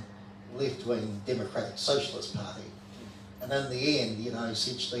modern left-wing democratic socialist party. And in the end, you know,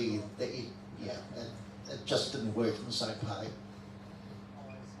 essentially, it just didn't work in the same party.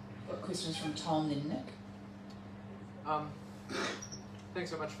 Got questions from Tom, then Nick.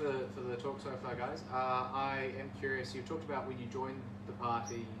 Thanks so much for the talk so far, guys. I am curious, you talked about when you joined the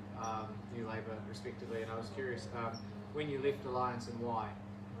party, NewLabour respectively, and I was curious when you left Alliance and why.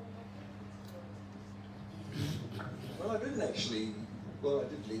 Well, I didn't actually, well, I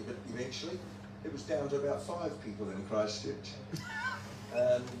did leave it eventually. It was down to about 5 people in Christchurch.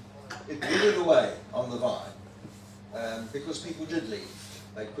 It withered away on the vine. because people did leave.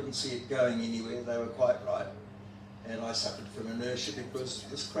 They couldn't see it going anywhere, they were quite right. And I suffered from inertia because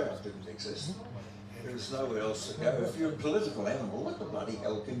this crowd didn't exist. There was nowhere else to go. If you're a political animal, what the bloody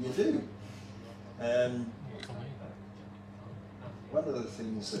hell can you do? One of the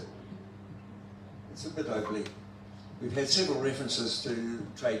things that, it's a bit ugly, we've had several references to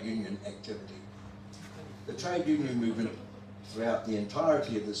trade union activity. The trade union movement throughout the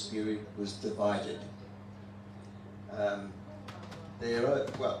entirety of this period was divided.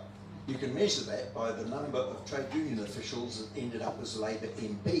 Well, you can measure that by the number of trade union officials that ended up as Labour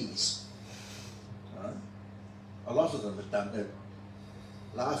MPs. A lot of them had done it.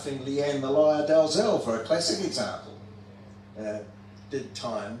 Laughing Leanne Malaya Dalzell, for a classic example, did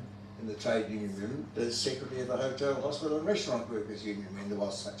time in the trade union movement as secretary of the Hotel, Hospital and Restaurant Workers Union when there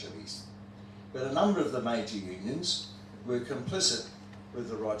was such a beast. But a number of the major unions were complicit with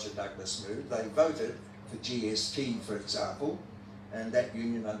the Roger Douglas move. They voted for GST, for example, and that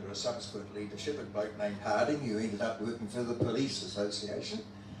union under a subsequent leadership, a bloke named Harding, who ended up working for the Police Association,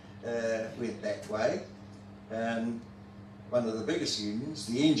 went that way. And one of the biggest unions,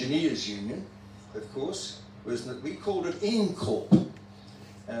 the Engineers Union, of course, was that we called it NCorp,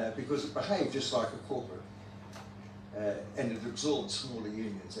 because it behaved just like a corporate. And it absorbed smaller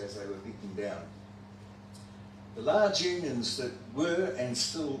unions as they were beaten down. The large unions that were and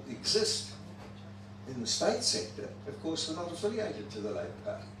still exist in the state sector, of course, were not affiliated to the Labour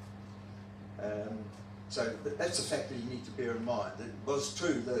Party. So that's a factor you need to bear in mind. It was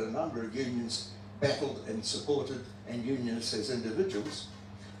true that a number of unions battled and supported and unionists as individuals.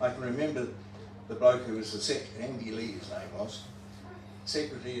 I can remember the bloke who was the Andy Lee, his name was,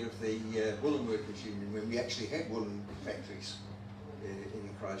 secretary of the Woolen Workers Union when we actually had woolen factories in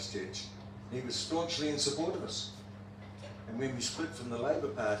Christchurch. He was staunchly in support of us. And when we split from the Labour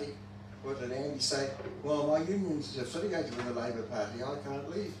Party, what did Andy say? Well, my union's affiliated with the Labour Party, I can't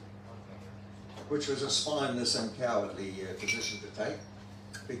leave. Which was a spineless and cowardly position to take,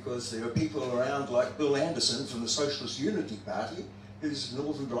 because there are people around like Bill Anderson from the Socialist Unity Party, whose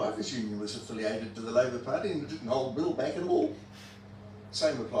Northern Drivers Union was affiliated to the Labour Party and didn't hold Bill back at all.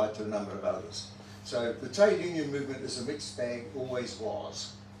 Same applied to a number of others. So the trade union movement is a mixed bag, always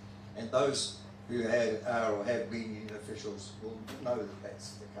was. And those who are or have been union officials will know that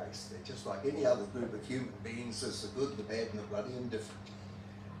that's the case. They're just like any other group of human beings. There's the good, the bad, and the bloody indifferent.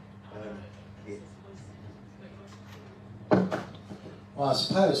 Yeah. Well, I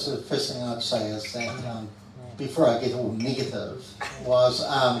suppose the first thing I'd say is that, before I get all negative, was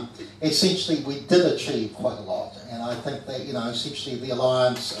essentially we did achieve quite a lot. And I think that, essentially the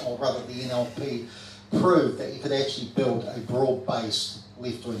Alliance, or rather the NLP, proved that you could actually build a broad-based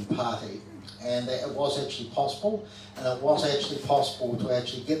left-wing party. And that it was actually possible, and it was actually possible to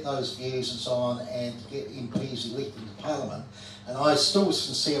actually get those views and so on, and to get MPs elected to Parliament. And I still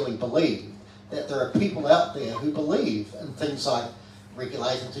sincerely believe that there are people out there who believe in things like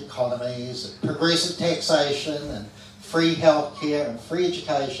regulated economies, and progressive taxation, and free healthcare, and free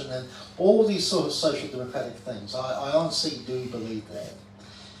education, and all these sort of social democratic things. I honestly do believe that.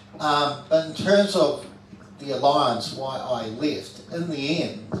 But in terms of the Alliance, why I left, in the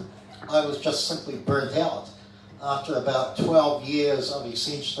end, I was just simply burnt out. After about 12 years of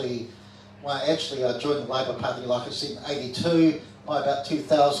essentially, well, actually I joined the Labour Party, like I said, in 82. By about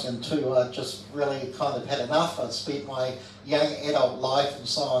 2002, I just really kind of had enough. I'd spent my young adult life and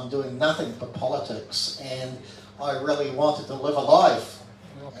so on doing nothing but politics, and I really wanted to live a life.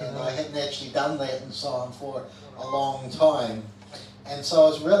 And I hadn't actually done that and so on for a long time. And so it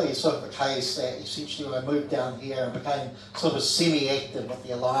was really sort of a case that essentially when I moved down here and became sort of semi-active with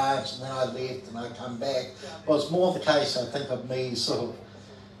the Alliance, and then I left and I come back, it was more the case, I think, of me sort of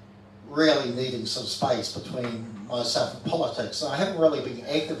really needing some space between myself and politics. And I haven't really been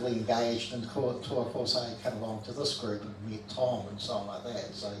actively engaged until, of course, I came along to this group and met Tom and so on like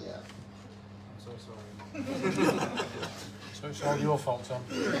that. So, yeah. I'm so sorry. So it's all your fault, Tom.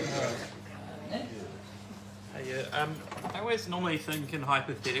 I always normally think in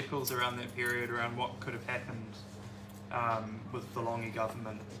hypotheticals around that period, around what could have happened with the Longi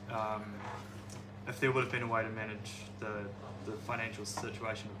government, if there would have been a way to manage the financial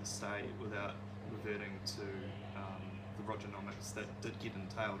situation of the state without reverting to the Rogernomics that did get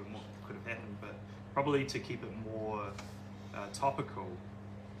entailed and what could have happened, but probably to keep it more topical.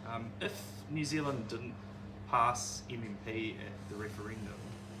 If New Zealand didn't pass MMP at the referendum,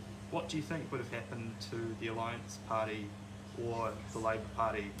 what do you think would have happened to the Alliance Party or the Labour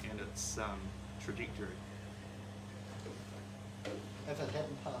Party and its trajectory? If it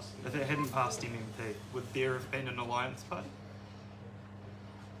hadn't passed. If it hadn't passed MMP, would there have been an Alliance Party?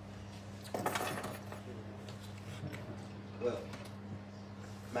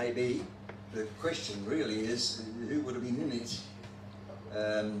 may be, the question really is who would have been in it.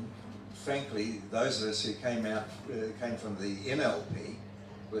 Frankly, those of us who came from the NLP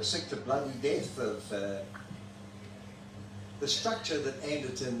were sick to bloody death of the structure that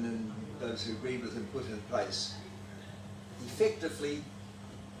Anderton and those who agreed with him put in place. Effectively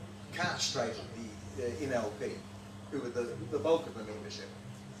castrated the NLP, who were the bulk of the membership,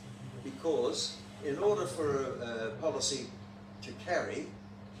 because in order for a policy to carry,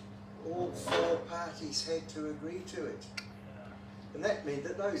 all four parties had to agree to it. And that meant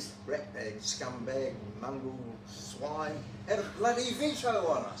that those ratbag, scumbag, mungle, swine had a bloody veto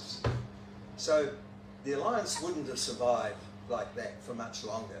on us. So the Alliance wouldn't have survived like that for much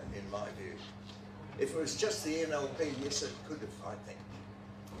longer, in my view. If it was just the NLP, yes, it could have, I think.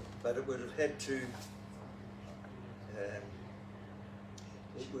 But it would have had to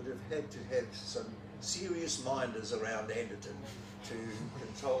have some serious minders around Anderton to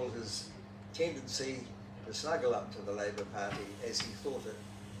control his tendency to snuggle up to the Labour Party as he thought it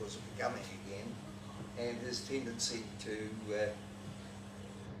was becoming again, and his tendency to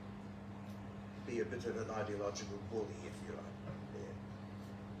be a bit of an ideological bully, if you like.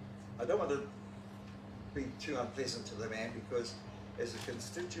 Yeah. I don't want to be too unpleasant to the man, because as a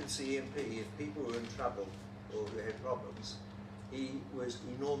constituency MP, if people were in trouble or who had problems, he was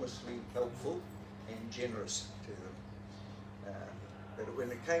enormously helpful and generous to them. But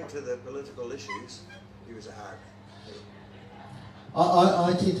when it came to the political issues, he was a hard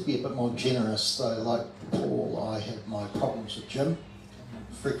man. I tend to be a bit more generous, though. Like Paul, I have my problems with Jim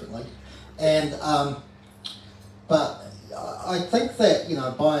frequently, and but I think that, you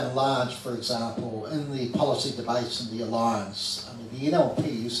know, by and large, for example, in the policy debates in the Alliance, I mean, the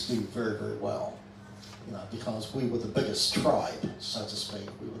NLP used to do very, very well, you know, because we were the biggest tribe, so to speak.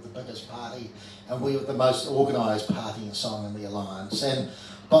 We were the biggest party, and we were the most organised party and so on in the Alliance.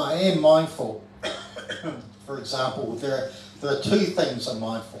 But I am mindful, for example, there are two things I'm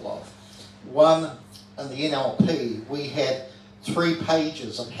mindful of. One, in the NLP, we had 3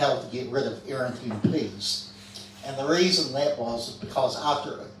 pages of how to get rid of errant MPs. And the reason that was because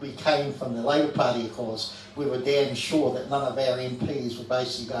after we came from the Labour Party, of course, we were damn sure that none of our MPs were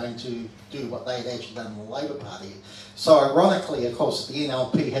basically going to do what they had actually done in the Labour Party. So ironically, of course, if the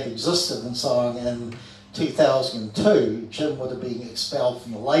NLP had existed and so on in 2002, Jim would have been expelled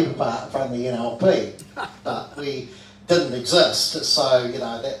from the Labour Party, from the NLP. But we didn't exist, so, you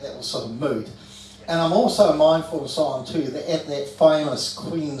know, that was sort of moot. And I'm also mindful and so on too that at that famous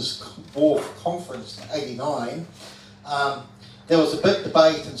Queen's Wharf conference in '89, there was a big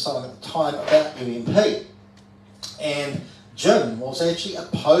debate and so on at the time about MMP. And Jim was actually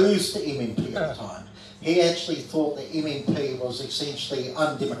opposed to MMP at the time. He actually thought that MMP was essentially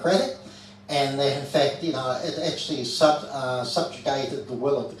undemocratic, and that in fact, you know, it actually subjugated the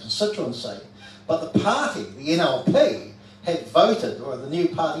will of the constituency. But the party, the NLP, had voted, or the new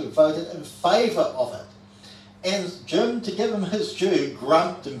party had voted in favour of it. And Jim, to give him his due,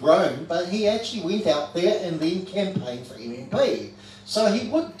 grumped and groaned, but he actually went out there and then campaigned for MMP. So he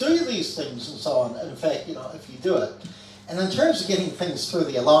would do these things and so on, in fact, you know, if you do it. And in terms of getting things through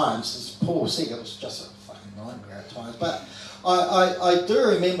the Alliance, as Paul said, it was just a fucking nightmare at times. But I do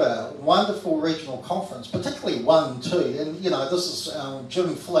remember a wonderful regional conference, particularly one too, and you know, this is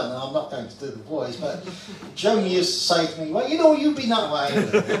Jim Flynn, and I'm not going to do the voice, but Jim used to say to me, well, you know, you be nice,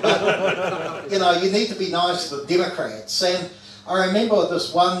 you know, you need to be nice to the Democrats. And I remember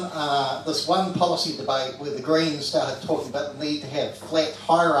this one policy debate where the Greens started talking about the need to have flat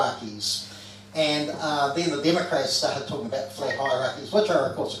hierarchies, and then the Democrats started talking about flat hierarchies, which are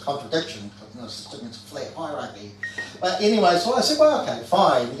of course a contradiction, because it's a flat hierarchy. But anyway, so I said, well, okay,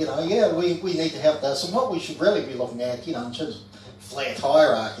 fine, you know, yeah, we need to have this, and what we should really be looking at, you know, in terms of flat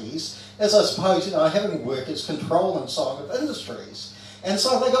hierarchies, is I suppose, you know, having workers control and so on of industries. And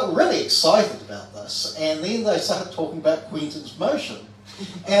so they got really excited about this, and then they started talking about Quentin's motion.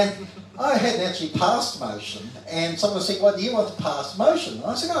 And I hadn't actually passed a motion, and someone said, well, do you want to pass a motion? And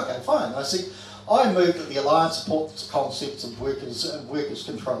I said, okay, fine. I said, I moved that the Alliance supports the concepts of workers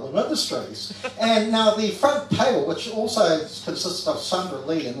controlling industries. And now the front table, which also consists of Sandra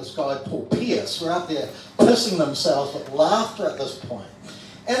Lee and this guy Paul Pierce, were up there pissing themselves with laughter at this point.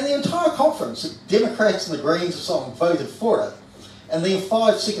 And the entire conference, the Democrats and the Greens and so on voted for it. And then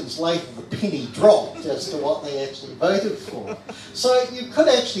 5 seconds later, the penny dropped as to what they actually voted for. So you could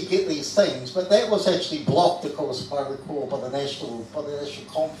actually get these things, but that was actually blocked, of course, if I recall, by the National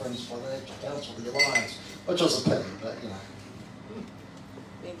Conference, by the National Council of the Alliance, which was a pity, but you know.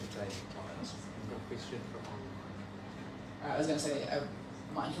 Entertaining times. Question from I was going to say, I'm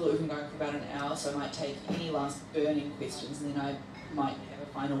mindful that we've been going for about an hour, so I might take any last burning questions, and then I might have a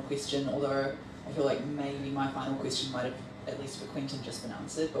final question, although I feel like maybe my final question might have, at least for Quentin, just been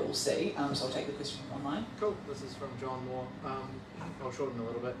answered, but we'll see. So I'll take the question from online. Cool. This is from John Moore. I'll shorten a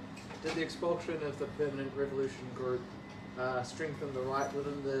little bit. Did the expulsion of the Permanent Revolution group strengthen the right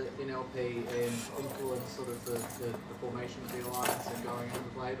within the NLP and influence sort of the formation of the Alliance and going in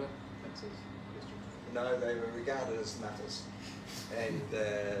with Labour? That's his question. No, they were regarded as nutters, and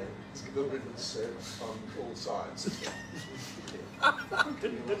wilderness on all sides.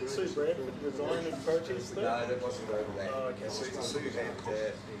 Didn't Sue Bradford resign in protest though? No, that wasn't over that. Oh, okay.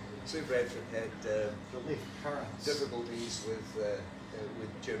 Sue Bradford had difficulties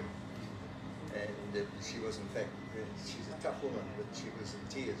with Jim, and she was in fact, she's a tough woman, but she was in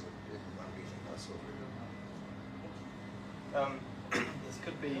tears at one meeting I saw. This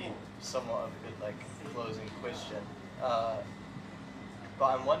could be somewhat of a good closing question, but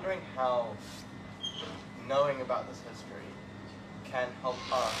I'm wondering how knowing about this history can help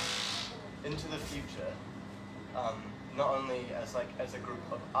us into the future, not only as a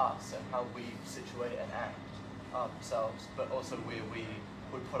group of us and how we situate and act ourselves, but also where we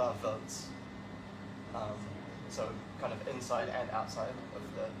would put our votes. So kind of inside and outside of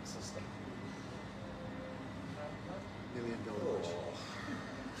the system. $1 million question.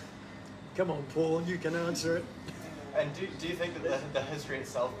 Come on, Paul, you can answer it. And do you think that the history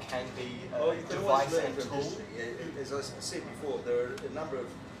itself can be a Well, you can device always learn and from tool? history. As I said before, there are a number of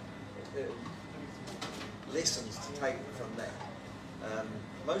lessons to take from that.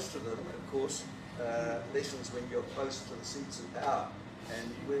 Most of them, of course, lessons when you're close to the seats of power,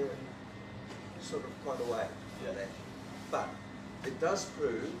 and we're sort of quite away from that. But it does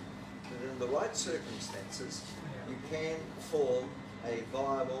prove that in the right circumstances, you can form a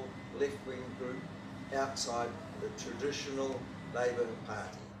viable left-wing group outside the traditional Labour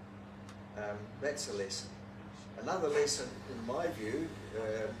Party. That's a lesson. Another lesson, in my view,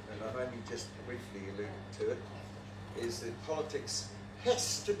 and I've only just briefly alluded to it, is that politics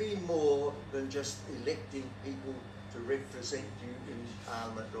has to be more than just electing people to represent you in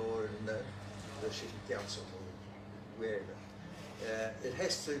Parliament or in the City Council or wherever. It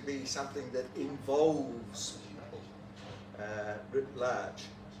has to be something that involves people writ large,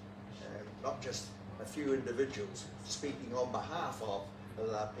 not just a few individuals speaking on behalf of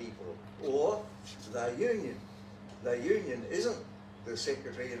other people, or the union. The union isn't the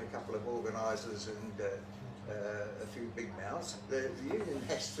secretary and a couple of organisers and a few big mouths. The union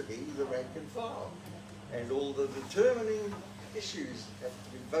has to be the rank and file, and all the determining issues have to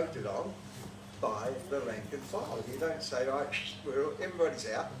be voted on by the rank and file. You don't say, right, everybody's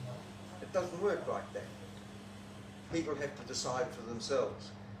out. It doesn't work like that. People have to decide for themselves,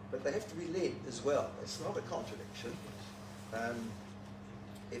 but they have to be led as well. It's not a contradiction.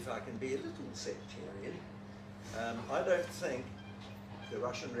 If I can be a little sectarian, I don't think the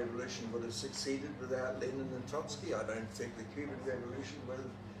Russian Revolution would have succeeded without Lenin and Trotsky. I don't think the Cuban Revolution would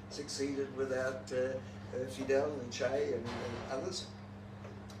have succeeded without Fidel and Che and others.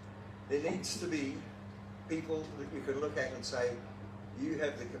 There needs to be people that you can look at and say, you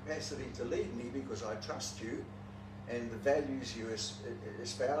have the capacity to lead me because I trust you, and the values you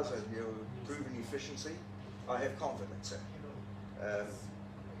espouse and your proven efficiency, I have confidence in.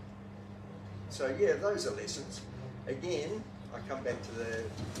 So yeah, those are lessons. Again, I come back to the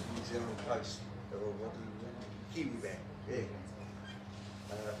New Zealand Post, or what is it, Kiwi Bank, yeah,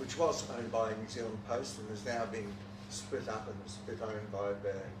 which was owned by New Zealand Post and is now being split up and split owned by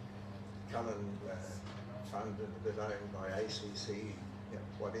the Cullen Fund and a bit owned by ACC, you know,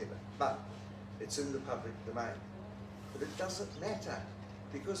 whatever. But it's in the public domain. But it doesn't matter,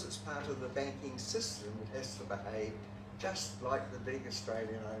 because it's part of the banking system. It has to behave just like the big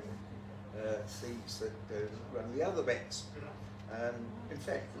Australian-owned thieves that run the other banks. In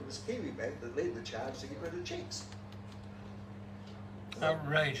fact, it was Kiwi Bank that led the charge to get rid of cheques.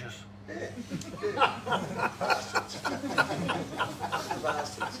 Outrageous. Yeah. Bastards.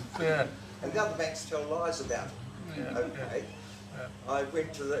 Bastards. Yeah. And the other banks tell lies about it. Yeah. Okay. Yeah. I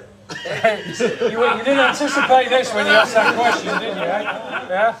went to the... you didn't anticipate this when you asked that question, did you? Eh?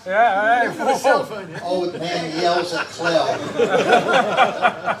 Yeah. Old man yells at cloud.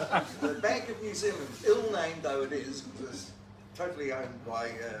 The Bank of New Zealand, ill-named though it is, was totally owned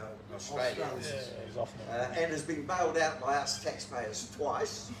by Australians, and has been bailed out by us taxpayers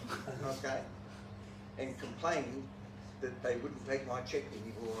twice, okay, and complained that they wouldn't take my cheque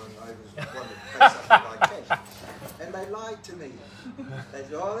anymore and I wanted to pay something like cash. And they lied to me. They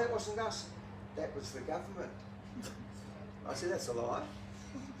said, oh, that wasn't us, that was the government. I said, that's a lie.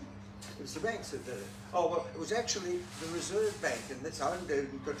 It was the banks that did it. Oh, well, it was actually the Reserve Bank, and that's owned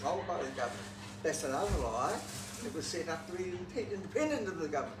and controlled by the government. That's another lie. It was set up to be independent of the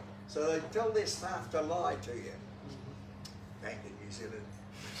government. So they tell their staff to lie to you. Back in New Zealand.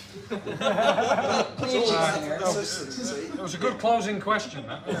 It was a good closing question,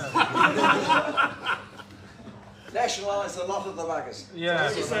 that. Yeah. Nationalise a lot of the buggers. Yeah.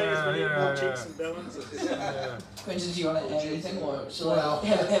 As you say, we need more checks and balances. Quentin, do you want to add anything, or shall I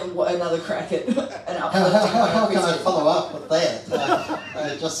have another crack at an uplifting? How can I follow up with that?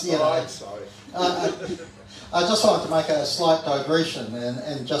 Just, you know, I'm sorry. I just wanted to make a slight digression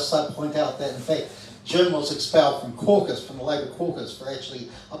and just point out that, in fact, Jim was expelled from caucus, from the Labour caucus, for actually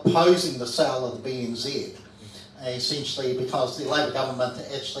opposing the sale of the BNZ, essentially because the Labour government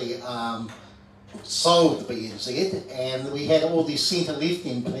actually sold the BNZ, and we had all these centre-left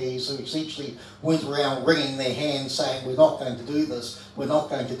MPs who essentially went around wringing their hands saying, we're not going to do this, we're not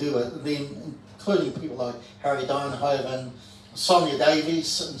going to do it, and then including people like Harry Downhoven, Sonia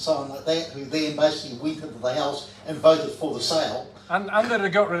Davies, and so on like that, who then basically went into the House and voted for the sale. And they'd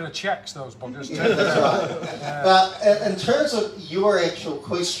have got rid of checks, those buggers, too. Yeah, that's right. But in terms of your actual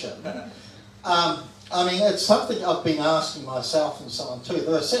question, I mean, it's something I've been asking myself and so on too.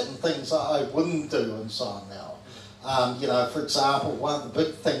 There are certain things that I wouldn't do and so on now. You know, for example, one of the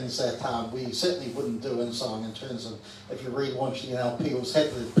big things that we certainly wouldn't do and so on in terms of, if you relaunch the NLP, was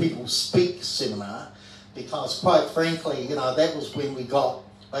have the People Speak seminar, because quite frankly, you know, that was when we got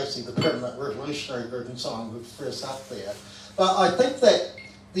basically the Permanent Revolutionary Group and so on, we were first up there. But I think that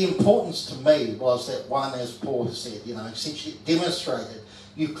the importance to me was that one, as Paul has said, you know, essentially demonstrated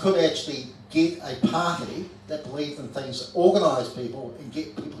you could actually get a party that believed in things, that organised people and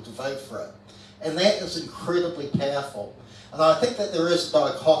get people to vote for it. And that is incredibly powerful. And I think that there is a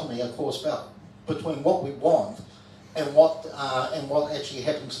dichotomy, of course, between what we want and what actually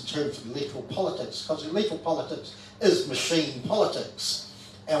happens in terms of electoral politics, because electoral politics is machine politics.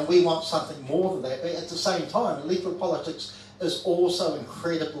 And we want something more than that. But at the same time, electoral politics is also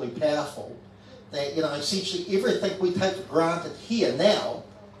incredibly powerful. That, you know, essentially everything we take for granted here now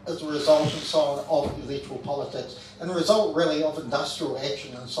is a result and so on of electoral politics, and a result really of industrial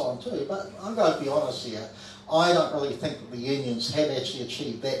action and so on too. But I'm going to be honest here, I don't really think that the unions have actually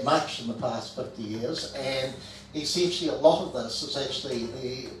achieved that much in the past 50 years, and essentially a lot of this is actually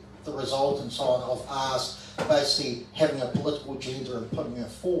the result and so on of us basically having a political agenda and putting it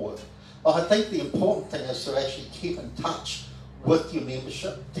forward. But I think the important thing is to actually keep in touch with your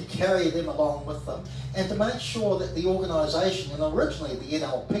membership, to carry them along with them, and to make sure that the organisation, and originally the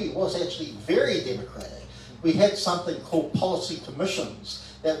NLP was actually very democratic. We had something called policy commissions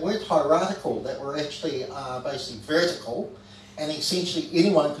that weren't hierarchical, that were actually basically vertical, and essentially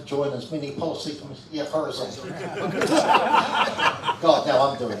anyone could join as many policy commissions, yeah, horizontal. God, now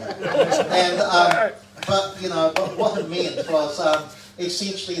I'm doing it. And, but, you know, but what it meant was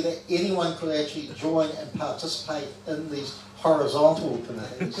essentially that anyone could actually join and participate in these horizontal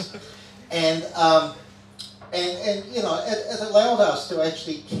committees, and you know, it allowed us to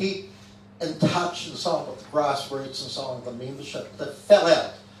actually keep in touch and so on with the grassroots and so on with the membership that fell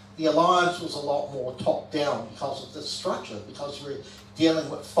out. The Alliance was a lot more top down because of this structure, because we're dealing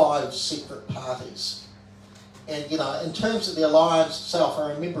with 5 separate parties. And you know, in terms of the Alliance itself,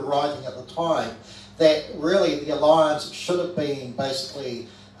 I remember writing at the time that really the Alliance should have been basically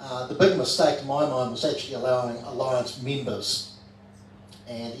the big mistake in my mind was actually allowing Alliance members.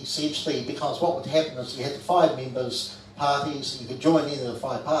 And essentially, because what would happen is you had the 5 members parties, and you could join any of the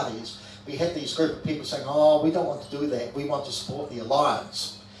 5 parties, but you had these group of people saying, oh, we don't want to do that, we want to support the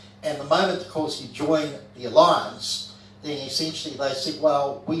Alliance. And the moment, of course, you join the Alliance, then essentially they said,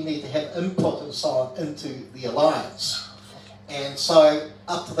 well, we need to have input and so on into the Alliance. And so,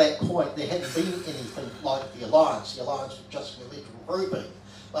 up to that point, there hadn't been anything like the Alliance. The Alliance was just an electoral grouping.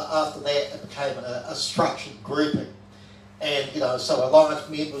 But after that, it became a structured grouping. And, you know, so Alliance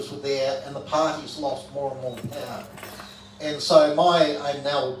members were there, and the parties lost more and more power. And so my aim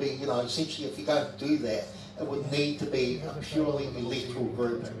now would be, you know, essentially if you're going to do that, it would need to be a purely electoral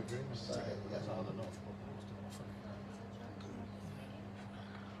grouping. So, yeah.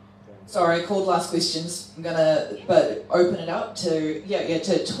 Sorry, I called last questions. I'm gonna open it up to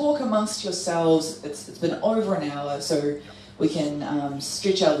to talk amongst yourselves. It's been over an hour, so we can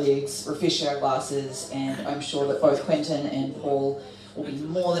stretch our legs, refresh our glasses, and I'm sure that both Quentin and Paul will be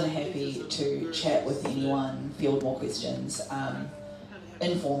more than happy to chat with anyone, field more questions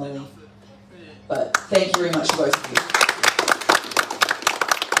informally. But thank you very much to both of you.